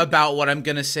Although- thought about what I'm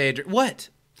gonna say. What?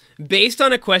 Based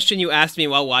on a question you asked me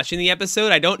while watching the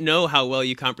episode, I don't know how well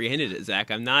you comprehended it, Zach.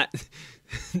 I'm not.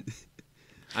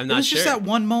 I'm It not was sure just that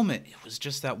one moment. It was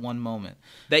just that one moment.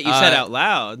 that you said out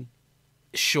loud.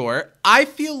 Sure. I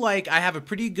feel like I have a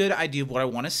pretty good idea of what I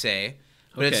want to say,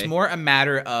 but it's Okay. more a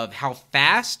matter of how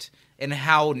fast and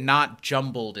how not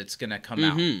jumbled it's going to come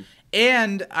out.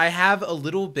 And I have a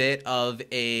little bit of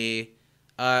a...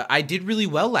 I did really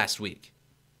well last week.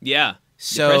 Yeah.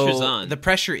 So the pressure's on. The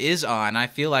pressure is on. I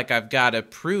feel like I've got to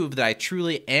prove that I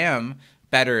truly am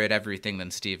better at everything than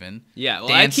Steven. Yeah, well,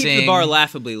 Dancing, I keep the bar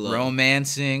laughably low.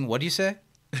 Romancing. What do you say?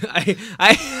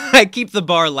 I keep the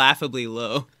bar laughably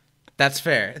low. That's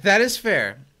fair. That is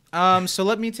fair. So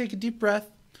let me take a deep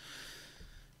breath.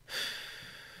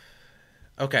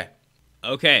 Okay.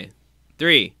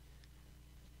 3,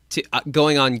 2,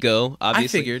 going on go,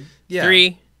 obviously. I figured. Yeah.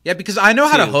 3. Yeah, because I know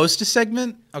how to 2, host a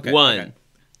segment. Okay. 1. Okay.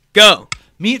 Go.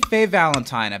 Meet Faye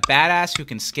Valentine, a badass who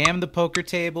can scam the poker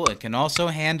table and can also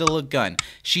handle a gun.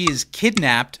 She is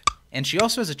kidnapped, and she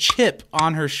also has a chip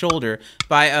on her shoulder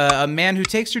by a man who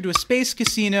takes her to a space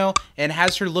casino and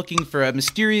has her looking for a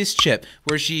mysterious chip,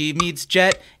 where she meets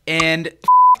Jet and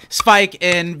Spike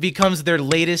and becomes their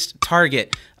latest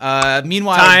target.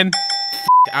 Meanwhile, Time.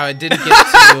 I didn't get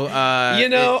to. You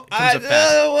know, it comes up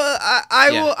fast.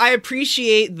 I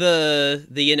appreciate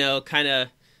the kind of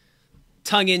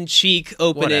tongue-in-cheek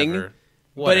opening. Whatever.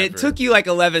 But it took you like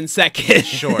 11 seconds.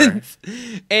 Sure.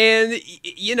 And,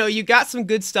 you got some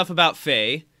good stuff about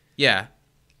Faye. Yeah.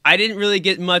 I didn't really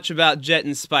get much about Jet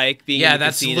and Spike being in the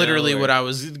that's casino literally or what I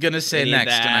was going to say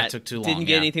next, and I took too long. Didn't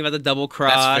get anything about the double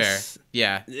cross. That's fair.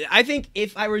 Yeah. I think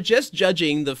if I were just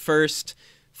judging the first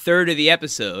third of the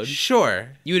episode, Sure.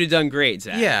 you would have done great,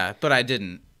 Zach. Yeah, but I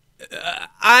didn't.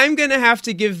 I'm going to have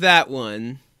to give that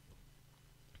one.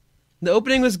 The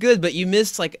opening was good, but you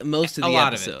missed like most of the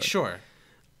episode. Of it, sure.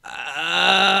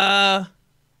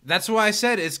 That's why I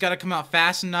said it's got to come out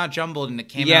fast and not jumbled, and it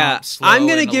came out slow. I'm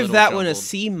gonna and give little that jumbled. one a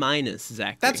C-,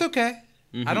 Zach. That's okay.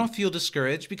 Mm-hmm. I don't feel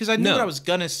discouraged because I knew No. what I was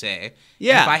gonna say.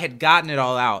 Yeah. If I had gotten it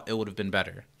all out, it would have been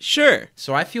better. Sure.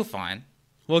 So I feel fine.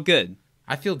 Well, good.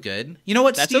 I feel good. You know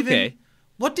what, That's Steven? okay.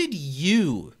 What did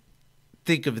you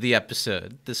think of the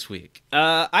episode this week?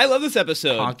 I love this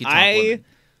episode. Honky Tonk I Woman.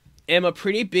 am a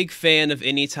pretty big fan of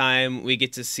any time we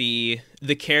get to see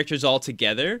the characters all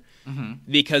together,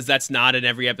 because that's not an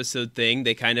every episode thing.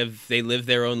 They live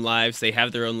their own lives. They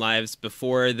have their own lives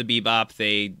before the Bebop.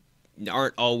 They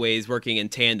aren't always working in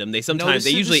tandem. They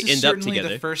usually end up together.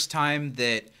 The first time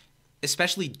that,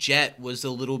 especially Jet, was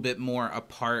a little bit more a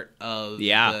part of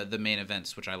the main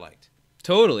events, which I liked.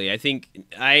 Totally. I think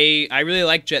I really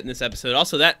like Jet in this episode.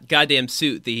 Also, that goddamn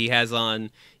suit that he has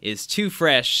on is too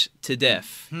fresh to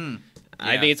death.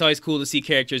 I think it's always cool to see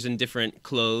characters in different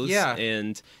clothes. Yeah.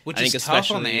 And Which I think is tough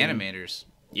on the especially animators.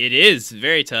 It is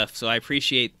very tough. So I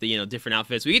appreciate the different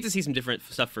outfits. We get to see some different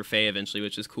stuff for Faye eventually,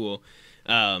 which is cool.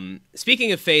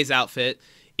 Speaking of Faye's outfit,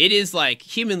 it is like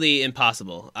humanly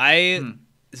impossible.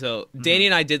 So Danny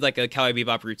and I did like a Cowboy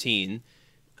Bebop routine.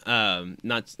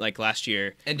 Not like last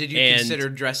year. And did you consider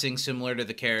dressing similar to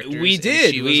the characters? We did.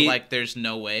 And she was like, "There's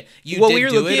no way." We were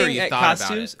looking at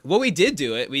costumes. Well, we did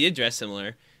do it. We did dress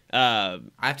similar. I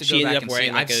have to go back and say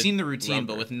I've seen the routine,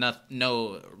 but with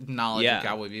no knowledge of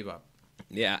Cowboy Bebop.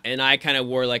 Yeah, and I kind of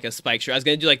wore like a spike shirt. I was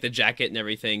gonna do like the jacket and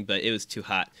everything, but it was too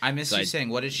hot. I missed you saying.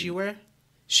 What did she wear?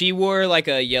 She wore like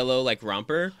a yellow like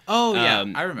romper. Oh yeah,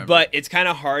 I remember. But it's kind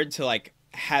of hard to like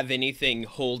have anything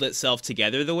hold itself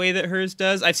together the way that hers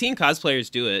does. I've seen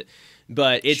cosplayers do it,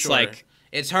 but it's like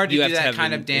it's hard to do that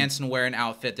kind of dance and wear an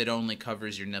outfit that only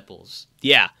covers your nipples.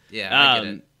 Yeah, I get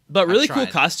it. But really cool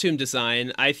costume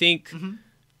design. I think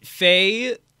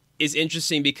Faye is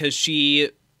interesting because she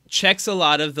checks a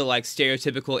lot of the like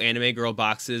stereotypical anime girl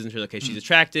boxes, and she's like, okay, she's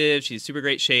attractive, she's super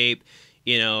great shape,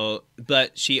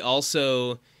 but she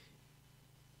also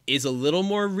is a little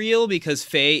more real because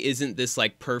Faye isn't this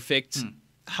like perfect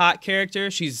hot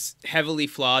character. She's heavily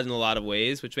flawed in a lot of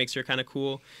ways, which makes her kind of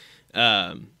cool.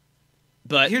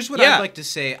 But here's what I'd like to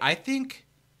say. I think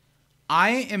I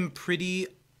am pretty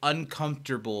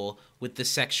uncomfortable with the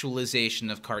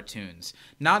sexualization of cartoons.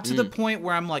 Not to the point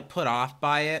where I'm like put off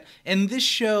by it. And this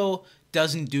show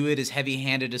doesn't do it as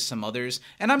heavy-handed as some others.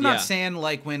 And I'm not saying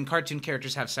like when cartoon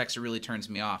characters have sex it really turns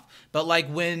me off. But like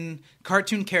when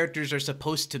cartoon characters are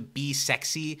supposed to be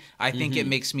sexy, I think it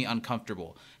makes me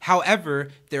uncomfortable. However,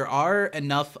 there are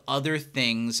enough other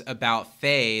things about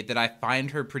Faye that I find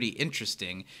her pretty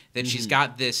interesting. That she's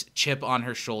got this chip on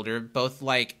her shoulder, both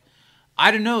like I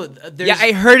don't know.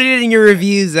 I heard it in your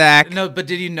review, Zach. No, but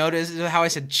did you notice how I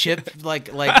said chip, like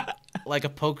a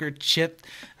poker chip?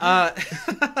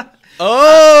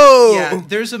 Oh, yeah.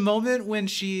 There's a moment when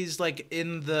she's like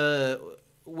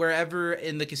wherever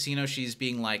in the casino she's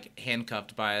being like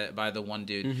handcuffed by the one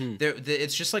dude.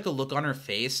 It's just like a look on her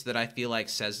face that I feel like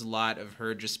says a lot of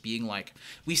her just being like.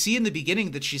 We see in the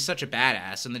beginning that she's such a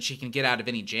badass and that she can get out of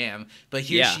any jam, but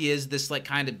here she is, this like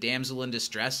kind of damsel in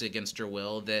distress against her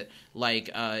will that like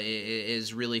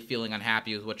is really feeling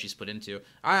unhappy with what she's put into.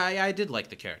 I did like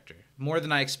the character more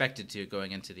than I expected to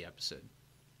going into the episode.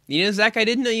 Zach, I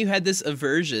didn't know you had this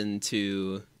aversion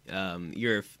to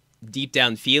your deep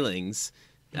down feelings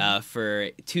for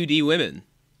 2D women.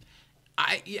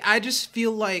 I just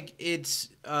feel like it's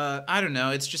I don't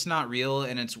know, it's just not real,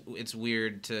 and it's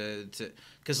weird to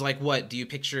because like, what do you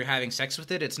picture having sex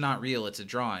with it? It's not real. It's a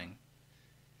drawing.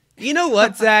 You know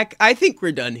what, Zach? I think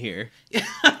we're done here.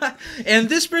 And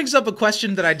this brings up a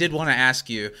question that I did want to ask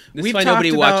you. We've talked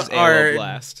about our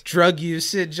Blast. Drug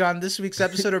usage on this week's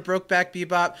episode of Brokeback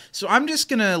Bebop, so I'm just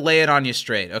gonna lay it on you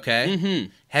straight, okay?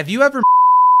 Mm-hmm. Have you ever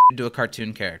into a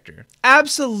cartoon character?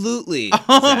 Absolutely.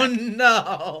 Oh, Zach.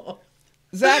 no.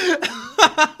 Zach,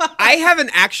 I have an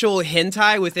actual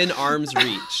hentai within arm's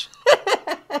reach.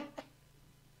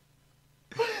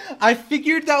 I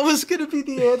figured that was going to be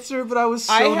the answer, but I was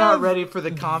so not ready for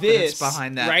the confidence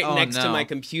behind that. Right next to my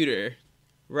computer,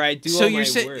 where I do so all my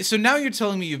work. So now you're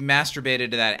telling me you've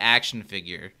masturbated to that action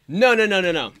figure? No.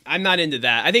 I'm not into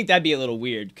that. I think that'd be a little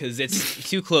weird because it's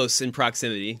too close in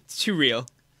proximity. It's too real.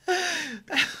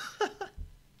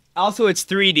 Also, it's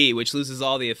 3D, which loses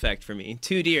all the effect for me.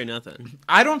 2D or nothing.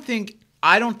 I don't think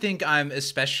I'm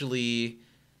especially.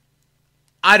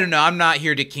 I don't know. I'm not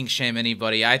here to kink shame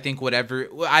anybody. I think whatever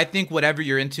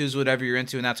you're into is whatever you're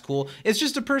into, and that's cool. It's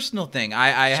just a personal thing.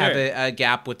 I Sure. have a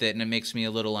gap with it, and it makes me a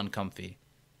little uncomfy.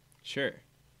 Sure.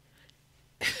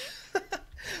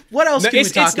 What else can we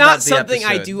talk about? It's not something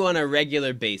I do on a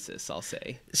regular basis, I'll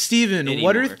say. Steven,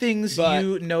 what are things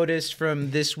you noticed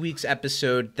from this week's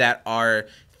episode that are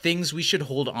things we should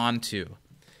hold on to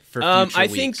for future weeks? I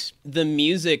think the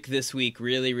music this week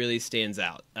really, really stands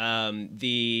out.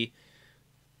 The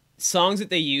songs that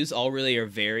they use all really are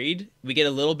varied. We get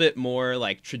a little bit more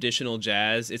like traditional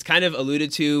jazz. It's kind of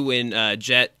alluded to when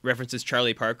Jet references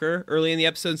Charlie Parker early in the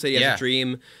episode, so he has a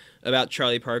dream about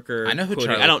Charlie Parker. I know who quoting.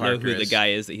 Charlie I don't Parker know who is. the guy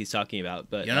is that he's talking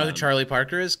about, but you know who Charlie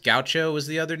Parker is? Gaucho was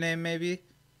the other name, maybe.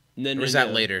 No, or is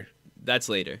that later? That's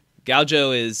later.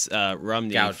 Gaucho is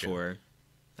Romney for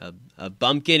a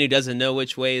bumpkin who doesn't know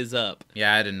which way is up.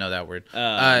 Yeah, I didn't know that word.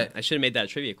 I should have made that a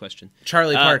trivia question.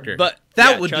 Charlie Parker. But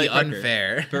that would Charlie be Parker.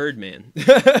 unfair. Birdman.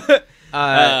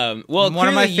 Well, one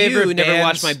of my favorite bands... never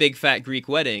watched My Big Fat Greek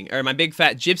Wedding, or My Big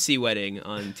Fat Gypsy Wedding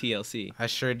on TLC. I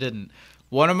sure didn't.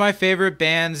 One of my favorite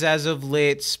bands as of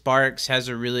late, Sparks, has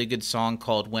a really good song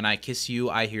called When I Kiss You,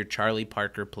 I Hear Charlie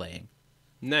Parker Playing.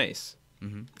 Nice.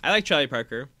 Mm-hmm. I like Charlie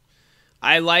Parker.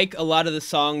 I like a lot of the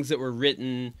songs that were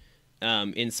written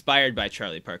inspired by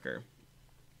Charlie Parker,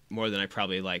 more than I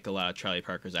probably like a lot of Charlie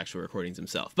Parker's actual recordings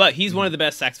himself. But he's one of the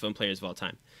best saxophone players of all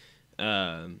time.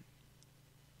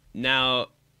 Now,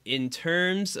 in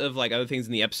terms of like other things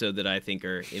in the episode that I think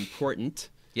are important.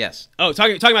 Yes. Oh,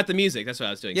 talking about the music. That's what I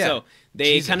was doing. Yeah. So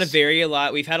they kind of vary a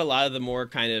lot. We've had a lot of the more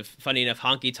kind of, funny enough,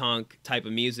 honky-tonk type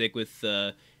of music with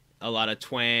a lot of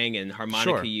twang and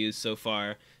harmonica used so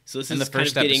far. So this is kind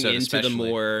of getting into the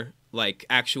more like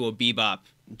actual bebop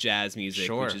jazz music,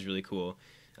 which is really cool.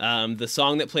 The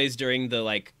song that plays during the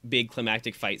like big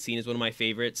climactic fight scene is one of my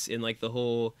favorites in like the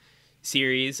whole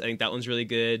series. I think that one's really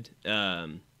good.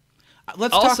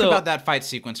 Let's talk about that fight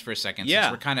sequence for a second,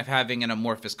 since we're kind of having an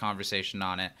amorphous conversation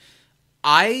on it.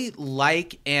 I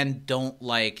like and don't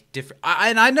like different...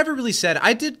 and I never really said...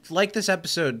 I did like this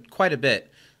episode quite a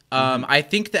bit. I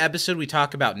think the episode we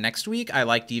talk about next week, I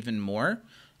liked even more.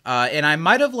 And I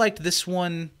might have liked this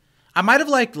one... I might have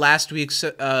liked last week's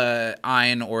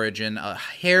Iron Origin a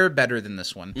hair better than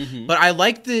this one. Mm-hmm. But I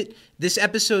like that this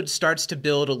episode starts to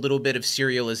build a little bit of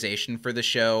serialization for the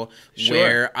show,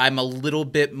 where I'm a little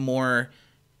bit more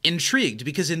intrigued.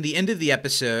 Because in the end of the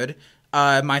episode,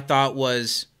 my thought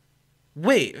was,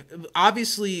 wait,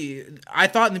 obviously, I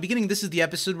thought in the beginning this is the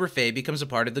episode where Faye becomes a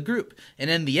part of the group. And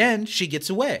in the end, she gets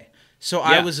away. So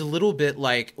I was a little bit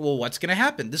like, well, what's going to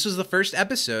happen? This was the first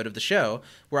episode of the show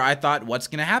where I thought, what's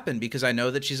going to happen? Because I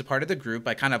know that she's a part of the group.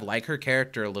 I kind of like her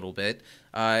character a little bit.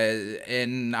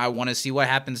 And I want to see what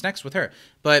happens next with her.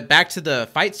 But back to the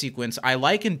fight sequence, I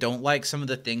like and don't like some of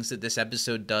the things that this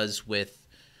episode does with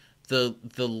the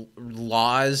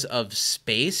laws of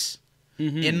space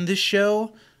in the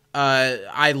show.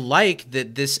 I like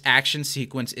that this action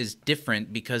sequence is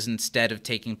different because instead of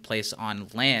taking place on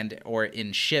land or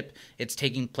in ship, it's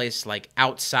taking place like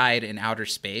outside in outer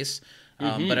space.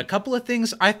 But a couple of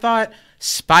things I thought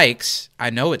Spike's, I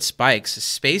know it's Spike's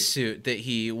spacesuit that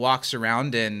he walks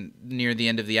around in near the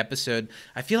end of the episode.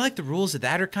 I feel like the rules of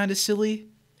that are kind of silly.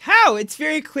 How? It's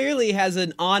very clearly has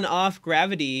an on-off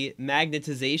gravity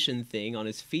magnetization thing on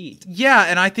his feet. Yeah,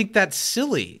 and I think that's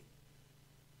silly.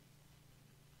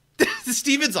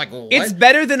 Steven's like, what? It's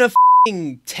better than a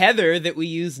f***ing tether that we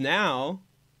use now.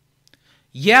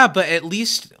 Yeah, but at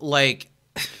least like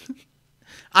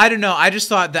I don't know. I just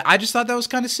thought that was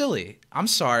kind of silly. I'm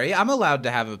sorry. I'm allowed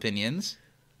to have opinions.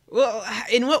 Well,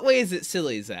 in what way is it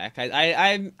silly, Zach?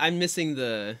 I'm missing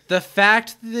the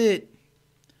fact that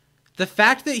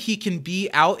he can be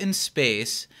out in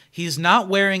space. He's not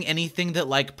wearing anything that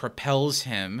like propels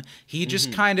him. He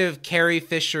just kind of Carrie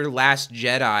Fisher Last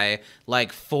Jedi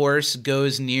like force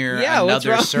goes near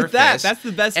another surface. With that? That's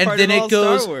the best part and then of all it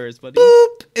goes, Star Wars, buddy.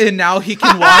 Boop, and now he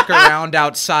can walk around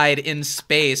outside in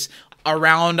space,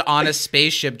 around on a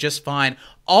spaceship just fine.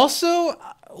 Also,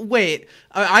 wait,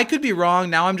 I could be wrong.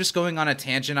 Now I'm just going on a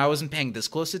tangent. I wasn't paying this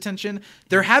close attention.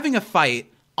 They're having a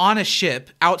fight on a ship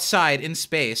outside in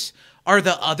space. Are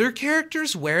the other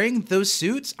characters wearing those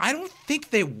suits? I don't think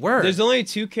they were. There's only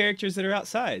 2 characters that are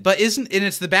outside. But and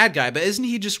it's the bad guy, but isn't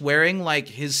he just wearing like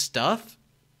his stuff?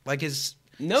 Like his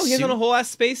No, he has on a whole ass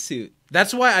spacesuit.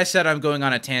 That's why I said I'm going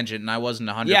on a tangent and I wasn't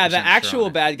 100% Yeah, the actual sure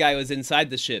bad guy was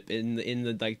inside the ship in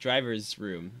the like driver's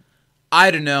room. I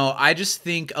don't know. I just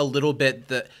think a little bit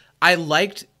that I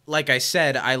liked, like I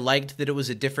said, I liked that it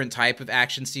was a different type of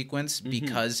action sequence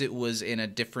because it was in a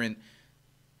different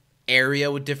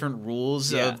area with different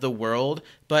rules of the world,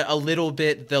 but a little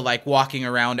bit the like walking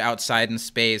around outside in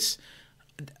space.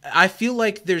 I feel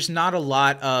like there's not a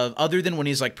lot of, other than when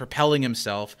he's like propelling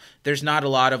himself, there's not a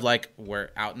lot of like, we're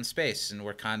out in space and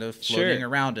we're kind of floating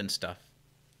around and stuff.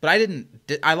 But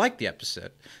I liked the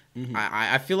episode.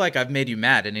 I feel like I've made you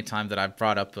mad anytime that I've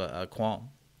brought up a qualm.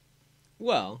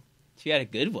 Well, if you had a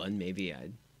good one, maybe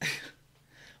I'd...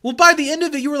 Well, by the end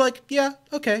of it, you were like, yeah,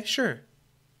 okay, sure.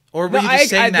 Or were you just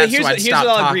saying that so I'd here's stop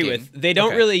what I'll talking? agree with. They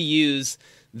don't really use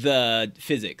the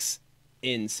physics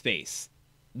in space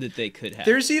that they could have.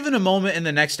 There's even a moment in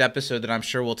the next episode that I'm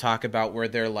sure we'll talk about where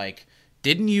they're like,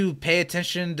 didn't you pay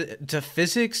attention to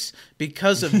physics?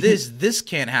 Because of this, this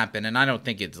can't happen. And I don't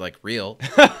think it's like real.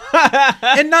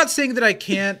 And not saying that I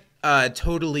can't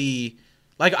totally...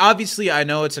 Like, obviously, I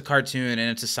know it's a cartoon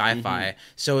and it's a sci-fi,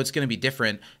 so it's going to be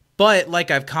different. But, like,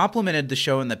 I've complimented the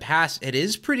show in the past. It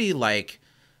is pretty, like...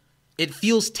 It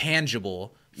feels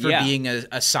tangible for being a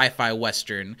sci-fi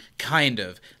Western, kind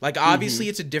of. Like, obviously,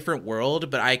 it's a different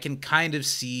world, but I can kind of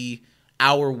see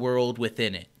our world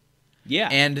within it. Yeah.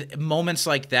 And moments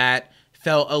like that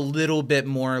felt a little bit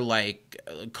more, like,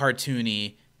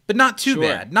 cartoony, but not too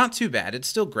bad. Not too bad. It's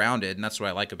still grounded, and that's what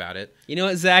I like about it. You know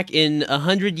what, Zach? In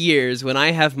 100 years, when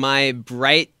I have my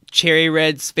bright cherry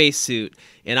red spacesuit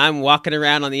and I'm walking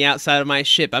around on the outside of my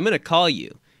ship, I'm going to call you.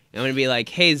 And I'm going to be like,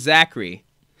 hey, Zachary,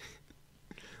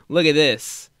 look at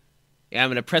this. And I'm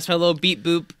going to press my little beep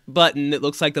boop button that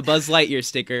looks like the Buzz Lightyear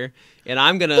sticker, and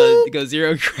I'm going to go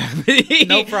zero gravity.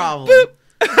 No problem.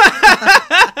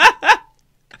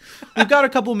 We've got a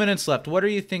couple minutes left. What are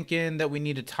you thinking that we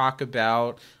need to talk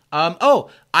about?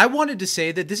 I wanted to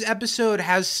say that this episode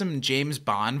has some James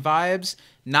Bond vibes,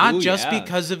 not just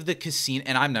because of the casino.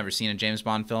 And I've never seen a James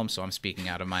Bond film, so I'm speaking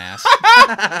out of my ass.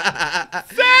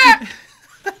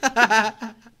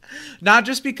 Not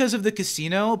just because of the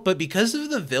casino, but because of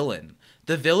the villain.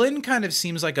 The villain kind of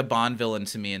seems like a Bond villain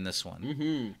to me in this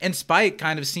one. And Spike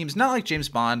kind of seems not like James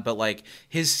Bond, but like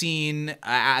his scene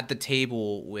at the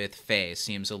table with Faye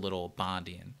seems a little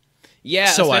Bondian. Yeah,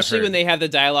 so especially when they have the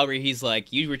dialogue where he's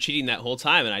like, you were cheating that whole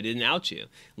time and I didn't out you.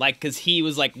 Like, because he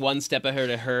was like one step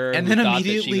ahead of her. And then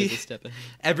immediately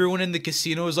everyone in the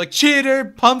casino was like, cheater,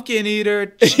 pumpkin eater,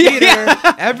 cheater,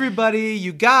 everybody,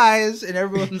 you guys. And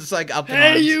everyone's like up in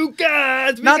arms. Hey, you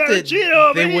guys, we not gotta that cheat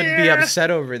over they here. wouldn't be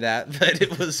upset over that, but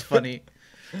it was funny.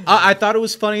 I thought it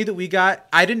was funny that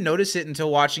I didn't notice it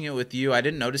until watching it with you. I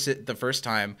didn't notice it the first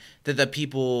time that the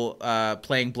people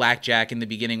playing blackjack in the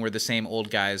beginning were the same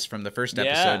old guys from the first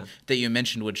episode that you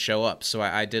mentioned would show up. So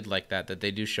I did like that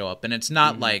they do show up. And it's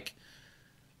not like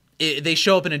they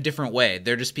show up in a different way.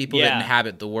 They're just people that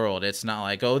inhabit the world. It's not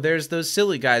like, oh, there's those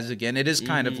silly guys again. It is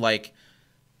kind of like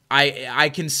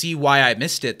I can see why I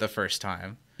missed it the first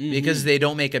time. Because they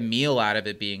don't make a meal out of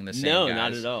it being the same guys. No,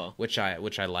 not at all. Which I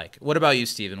like. What about you,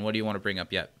 Steven? What do you want to bring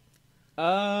up yet?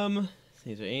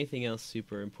 Is there anything else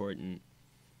super important?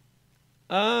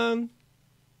 I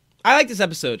like this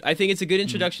episode. I think it's a good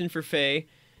introduction for Faye.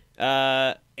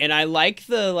 And I like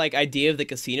the idea of the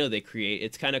casino they create.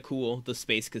 It's kind of cool, the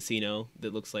space casino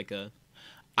that looks like a...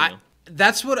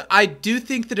 That's what... I do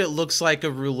think that it looks like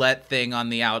a roulette thing on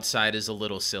the outside is a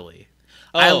little silly.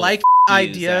 I like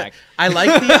idea. Zach. I like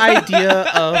the idea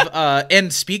of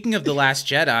and speaking of The Last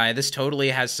Jedi, this totally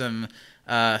has some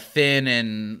Finn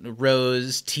and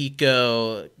Rose,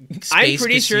 Tico, space I'm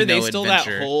pretty sure they casino stole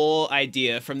adventure. that whole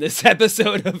idea from this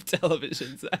episode of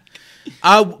television, Zach.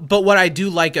 But what I do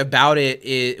like about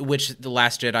it, which The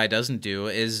Last Jedi doesn't do,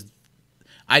 is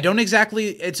I don't exactly.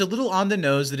 It's a little on the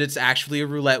nose that it's actually a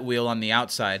roulette wheel on the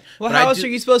outside. Well, but how else are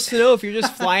you supposed to know if you're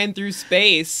just flying through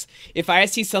space? If I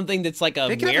see something that's like a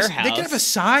warehouse, they could have a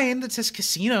sign that says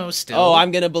casino still. Oh,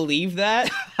 I'm gonna believe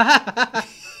that.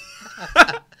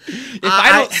 If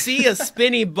I don't see a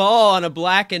spinny ball on a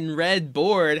black and red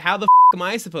board, how the am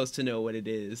I supposed to know what it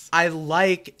is? I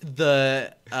like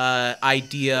the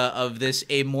idea of this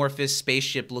amorphous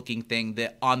spaceship-looking thing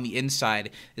that on the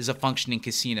inside is a functioning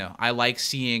casino. I like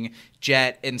seeing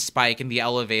Jet and Spike in the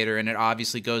elevator, and it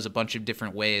obviously goes a bunch of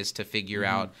different ways to figure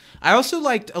out. I also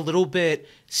liked a little bit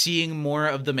seeing more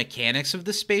of the mechanics of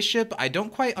the spaceship. I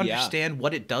don't quite understand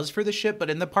what it does for the ship, but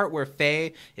in the part where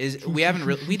Faye is,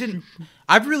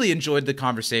 I've really enjoyed the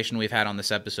conversation we've had on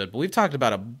this episode, but we've talked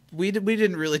about we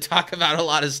didn't really talk about a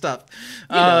lot of stuff,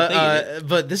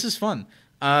 but this is fun.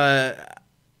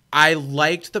 I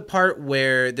liked the part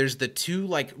where there's the two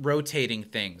like rotating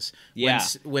things.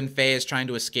 When Faye is trying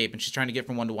to escape and she's trying to get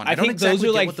from one to one. I think those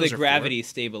are like the gravity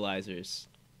stabilizers.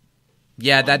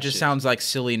 Yeah, that just sounds like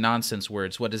silly nonsense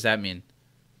words. What does that mean?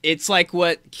 It's like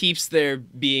what keeps there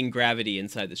being gravity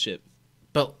inside the ship.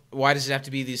 But why does it have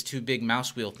to be these two big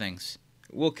mouse wheel things?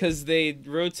 Well, because they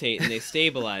rotate and they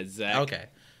stabilize, Zach. Okay.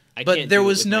 But there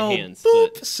was no hands,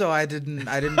 boop, so I didn't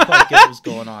quite get what was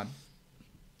going on.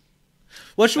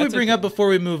 What should we bring up before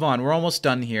we move on? We're almost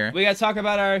done here. We got to talk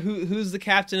about who's the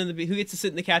captain of who gets to sit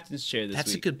in the captain's chair this week.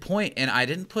 That's a good point, and I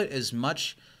didn't put as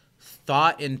much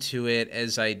thought into it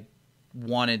as I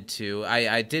wanted to.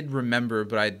 I did remember,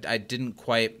 but I didn't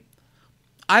quite.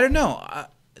 I don't know.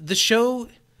 The show,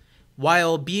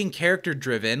 while being character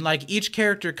driven, like each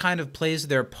character kind of plays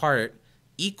their part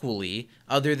equally,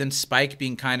 other than Spike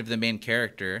being kind of the main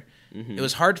character. Mm-hmm. It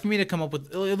was hard for me to come up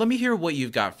with. Let me hear what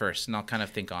you've got first, and I'll kind of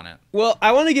think on it. Well,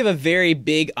 I want to give a very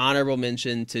big honorable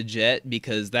mention to Jet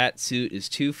because that suit is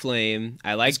too flame.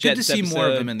 I like Jet's It's good to see more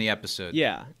of him in the episode.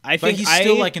 Yeah, but he's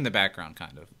still like in the background,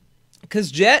 kind of.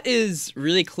 Because Jet is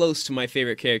really close to my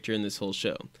favorite character in this whole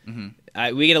show.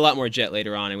 Mm-hmm. We get a lot more Jet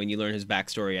later on, and when you learn his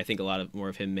backstory, I think a lot more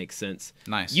of him makes sense.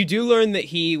 Nice. You do learn that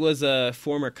he was a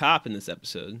former cop in this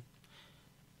episode.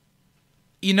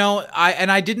 You know,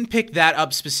 I didn't pick that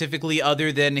up specifically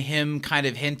other than him kind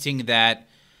of hinting that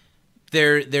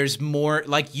there's more,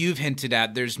 like you've hinted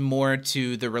at, there's more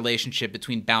to the relationship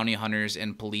between bounty hunters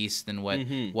and police than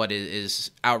what is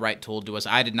outright told to us.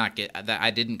 I did not get that. I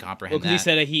didn't comprehend that. He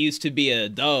said he used to be a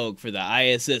dog for the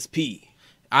ISSP.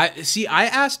 I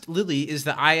asked Lily, is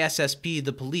the ISSP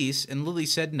the police? And Lily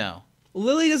said no.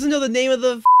 Lily doesn't know the name of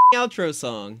the outro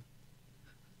song.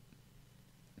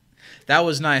 That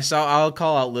was nice. I'll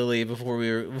call out Lily before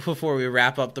we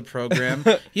wrap up the program.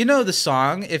 You know the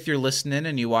song, if you're listening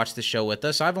and you watch the show with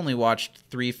us. I've only watched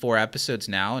 3-4 episodes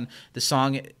now, and the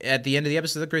song at the end of the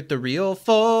episode, the real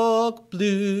folk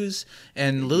blues,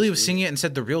 and Lily was singing it and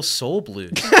said the real soul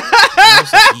blues. And I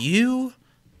was like, you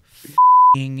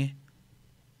f***ing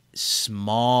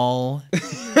small,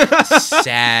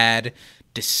 sad,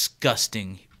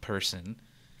 disgusting person.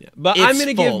 Yeah. But I'm going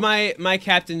to give my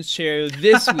captain's chair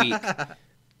this week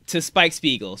to Spike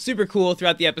Spiegel. Super cool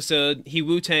throughout the episode. He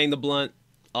Wu-Tang the blunt.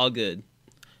 All good.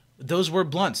 Those were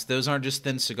blunts. Those aren't just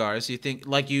thin cigars. You think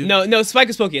No, Spike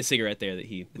is smoking a cigarette there that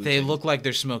he Wu-Tang. They look like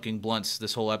they're smoking blunts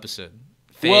this whole episode.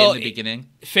 Faye in the beginning.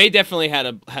 Faye definitely had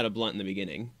a blunt in the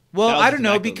beginning. Well, I don't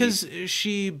know because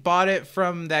she bought it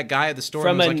from that guy at the store.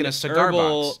 From like in a cigar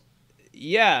box.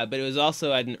 Yeah, but it was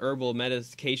also at an herbal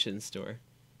medication store.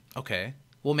 Okay.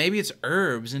 Well, maybe it's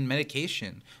herbs and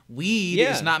medication. Weed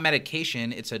is not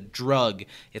medication. It's a drug.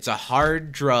 It's a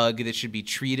hard drug that should be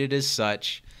treated as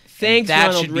such. Thanks, that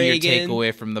Ronald should be Reagan. your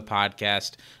takeaway from the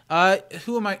podcast.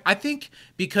 Who am I? I think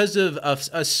because of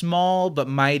a small but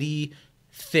mighty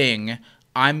thing,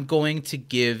 I'm going to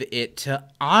give it to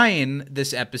Ein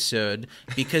this episode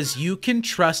because you can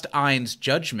trust Ein's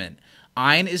judgment.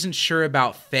 Ein isn't sure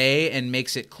about Faye and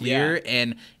makes it clear,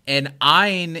 and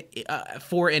Ein,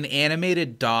 for an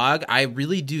animated dog, I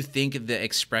really do think the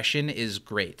expression is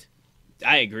great.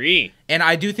 I agree. And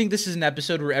I do think this is an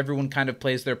episode where everyone kind of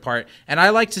plays their part, and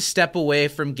I like to step away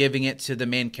from giving it to the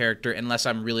main character unless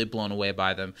I'm really blown away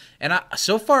by them. And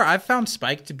so far, I've found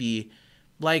Spike to be,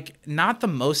 like, not the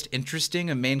most interesting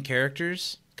of main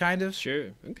characters, kind of. Sure,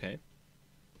 okay.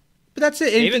 But that's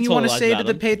it. Anything you want to say to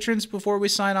the patrons before we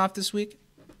sign off this week?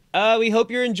 We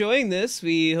hope you're enjoying this.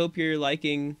 We hope you're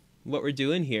liking what we're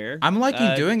doing here. I'm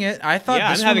liking doing it. I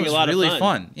thought this one was really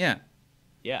fun. Yeah.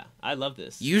 Yeah, I love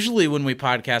this. Usually when we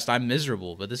podcast, I'm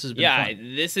miserable, but this has been fun.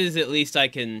 Yeah, this is at least I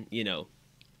can,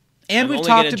 And we've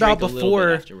talked about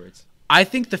before, I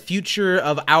think the future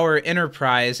of our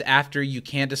enterprise after You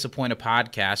Can't Disappoint a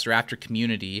Podcast or after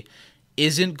Community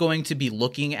isn't going to be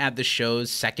looking at the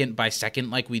shows second by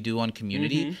second like we do on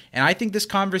Community. And I think this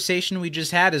conversation we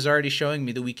just had is already showing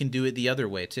me that we can do it the other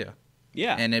way too.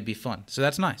 Yeah. And it'd be fun. So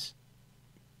that's nice.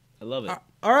 I love it.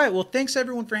 All right. Well, thanks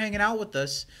everyone for hanging out with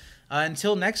us.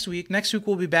 Until next week. Next week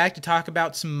we'll be back to talk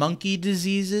about some monkey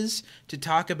diseases, to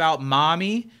talk about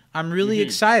mommy. I'm really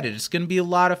excited. It's going to be a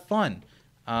lot of fun.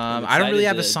 I don't really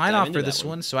have a sign off for this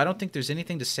one, so I don't think there's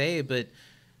anything to say, but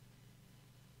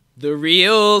the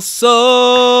real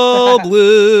soul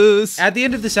blues. At the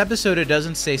end of this episode, it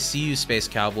doesn't say "See you, Space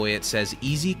Cowboy." It says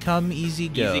 "Easy come, easy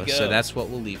go." Easy go. So that's what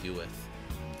we'll leave you with.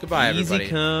 Goodbye, everybody.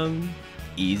 Easy come,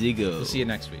 easy go. We'll see you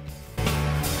next week.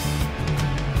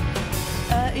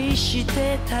 愛し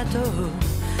てたと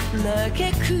嘆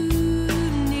く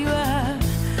には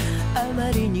あま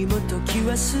りにも時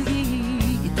は過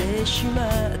ぎてしま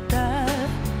った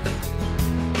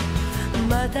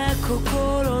まだ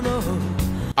心の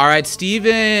All right,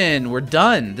 Steven, we're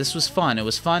done. This was fun. It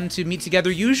was fun to meet together.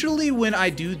 Usually when I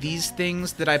do these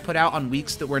things that I put out on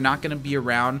weeks that we're not going to be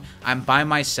around, I'm by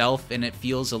myself and it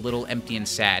feels a little empty and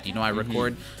sad. You know, I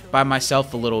record by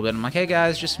myself a little bit. I'm like, hey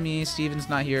guys, just me. Steven's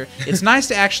not here. It's nice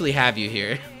to actually have you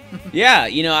here. Yeah,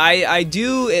 you know, I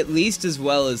do at least as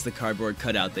well as the cardboard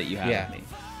cutout that you have of me.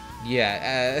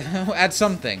 Yeah, at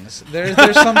some things. There's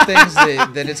some things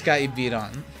that it's got you beat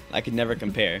on. I could never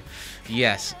compare.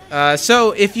 Yes.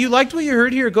 So if you liked what you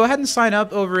heard here, go ahead and sign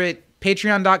up over at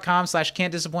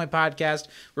patreon.com/can'tdisappointpodcast.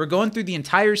 We're going through the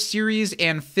entire series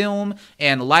and film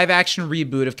and live action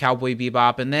reboot of Cowboy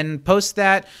Bebop, and then post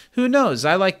that. Who knows?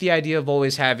 I like the idea of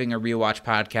always having a rewatch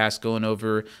podcast going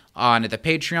over on the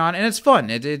Patreon, and it's fun.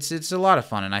 It's a lot of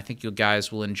fun, and I think you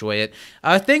guys will enjoy it.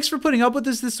 Thanks for putting up with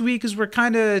us this week as we're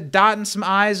kind of dotting some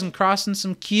I's and crossing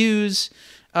some Q's.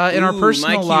 In our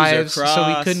personal lives, so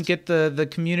we couldn't get the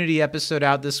community episode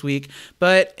out this week.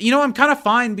 But, you know, I'm kind of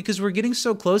fine because we're getting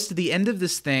so close to the end of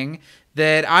this thing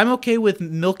that I'm okay with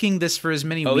milking this for as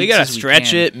many weeks as we can. We gotta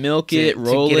stretch it, milk it,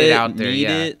 roll to get it, out there. knead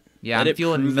it. Yeah, I'm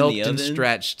feeling milked and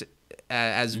stretched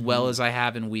as well as I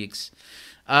have in weeks.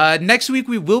 Next week,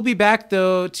 we will be back,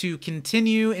 though, to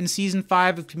continue in Season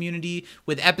 5 of Community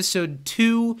with Episode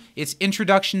 2. It's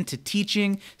Introduction to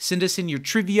Teaching. Send us in your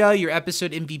trivia, your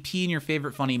episode MVP, and your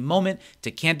favorite funny moment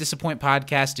to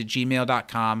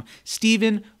can'tdisappointpodcast@gmail.com.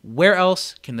 Steven, where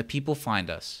else can the people find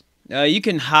us? You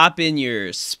can hop in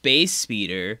your space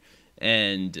speeder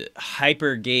and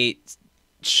hypergate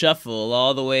shuffle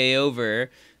all the way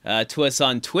over to us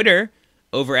on Twitter.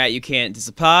 Over at You Can't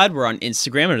Disapod. We're on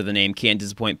Instagram under the name Can't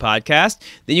Disappoint Podcast.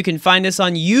 Then you can find us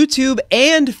on YouTube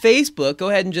and Facebook. Go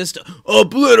ahead and just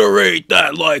obliterate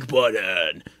that like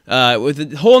button.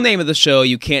 With the whole name of the show,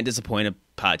 You Can't Disappoint a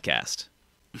Podcast.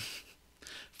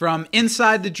 From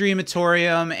inside the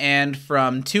Dreamatorium and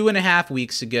from 2.5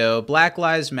 weeks ago, Black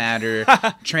Lives Matter,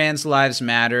 Trans Lives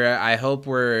Matter. I hope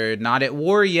we're not at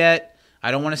war yet.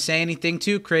 I don't want to say anything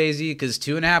too crazy because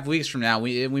 2.5 weeks from now,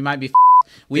 we might be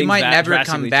we might never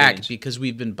come back because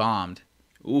we've been bombed.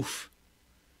 Oof.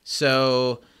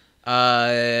 So,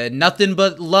 nothing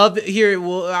but love here.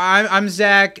 Well, I'm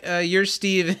Zach. You're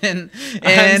Steven.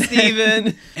 I'm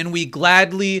Steven. And we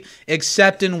gladly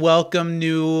accept and welcome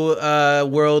new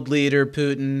world leader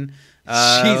Putin.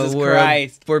 Jesus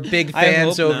Christ. We're big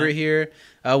fans over here.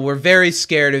 We're very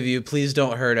scared of you. Please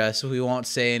don't hurt us. We won't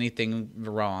say anything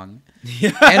wrong.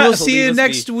 Yeah, and we'll see you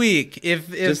next week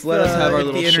if just let us have our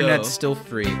little the internet's show. still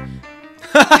free.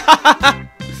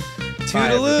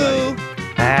 Toodaloo.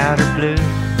 Powder blue,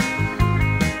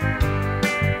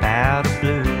 powder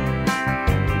blue.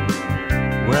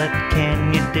 What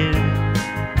can you do?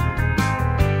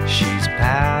 She's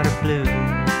powder blue,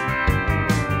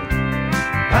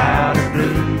 powder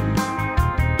blue,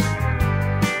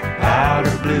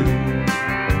 powder blue.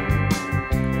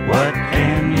 What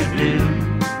can you do?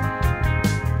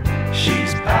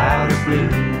 She's powder blue.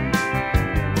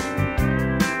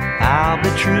 I'll be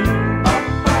true,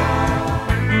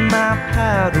 my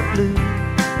powder blue,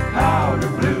 powder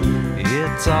blue.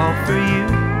 It's all for you,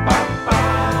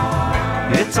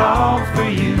 it's all for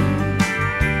you.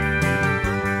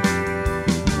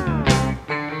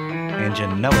 And you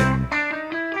know it.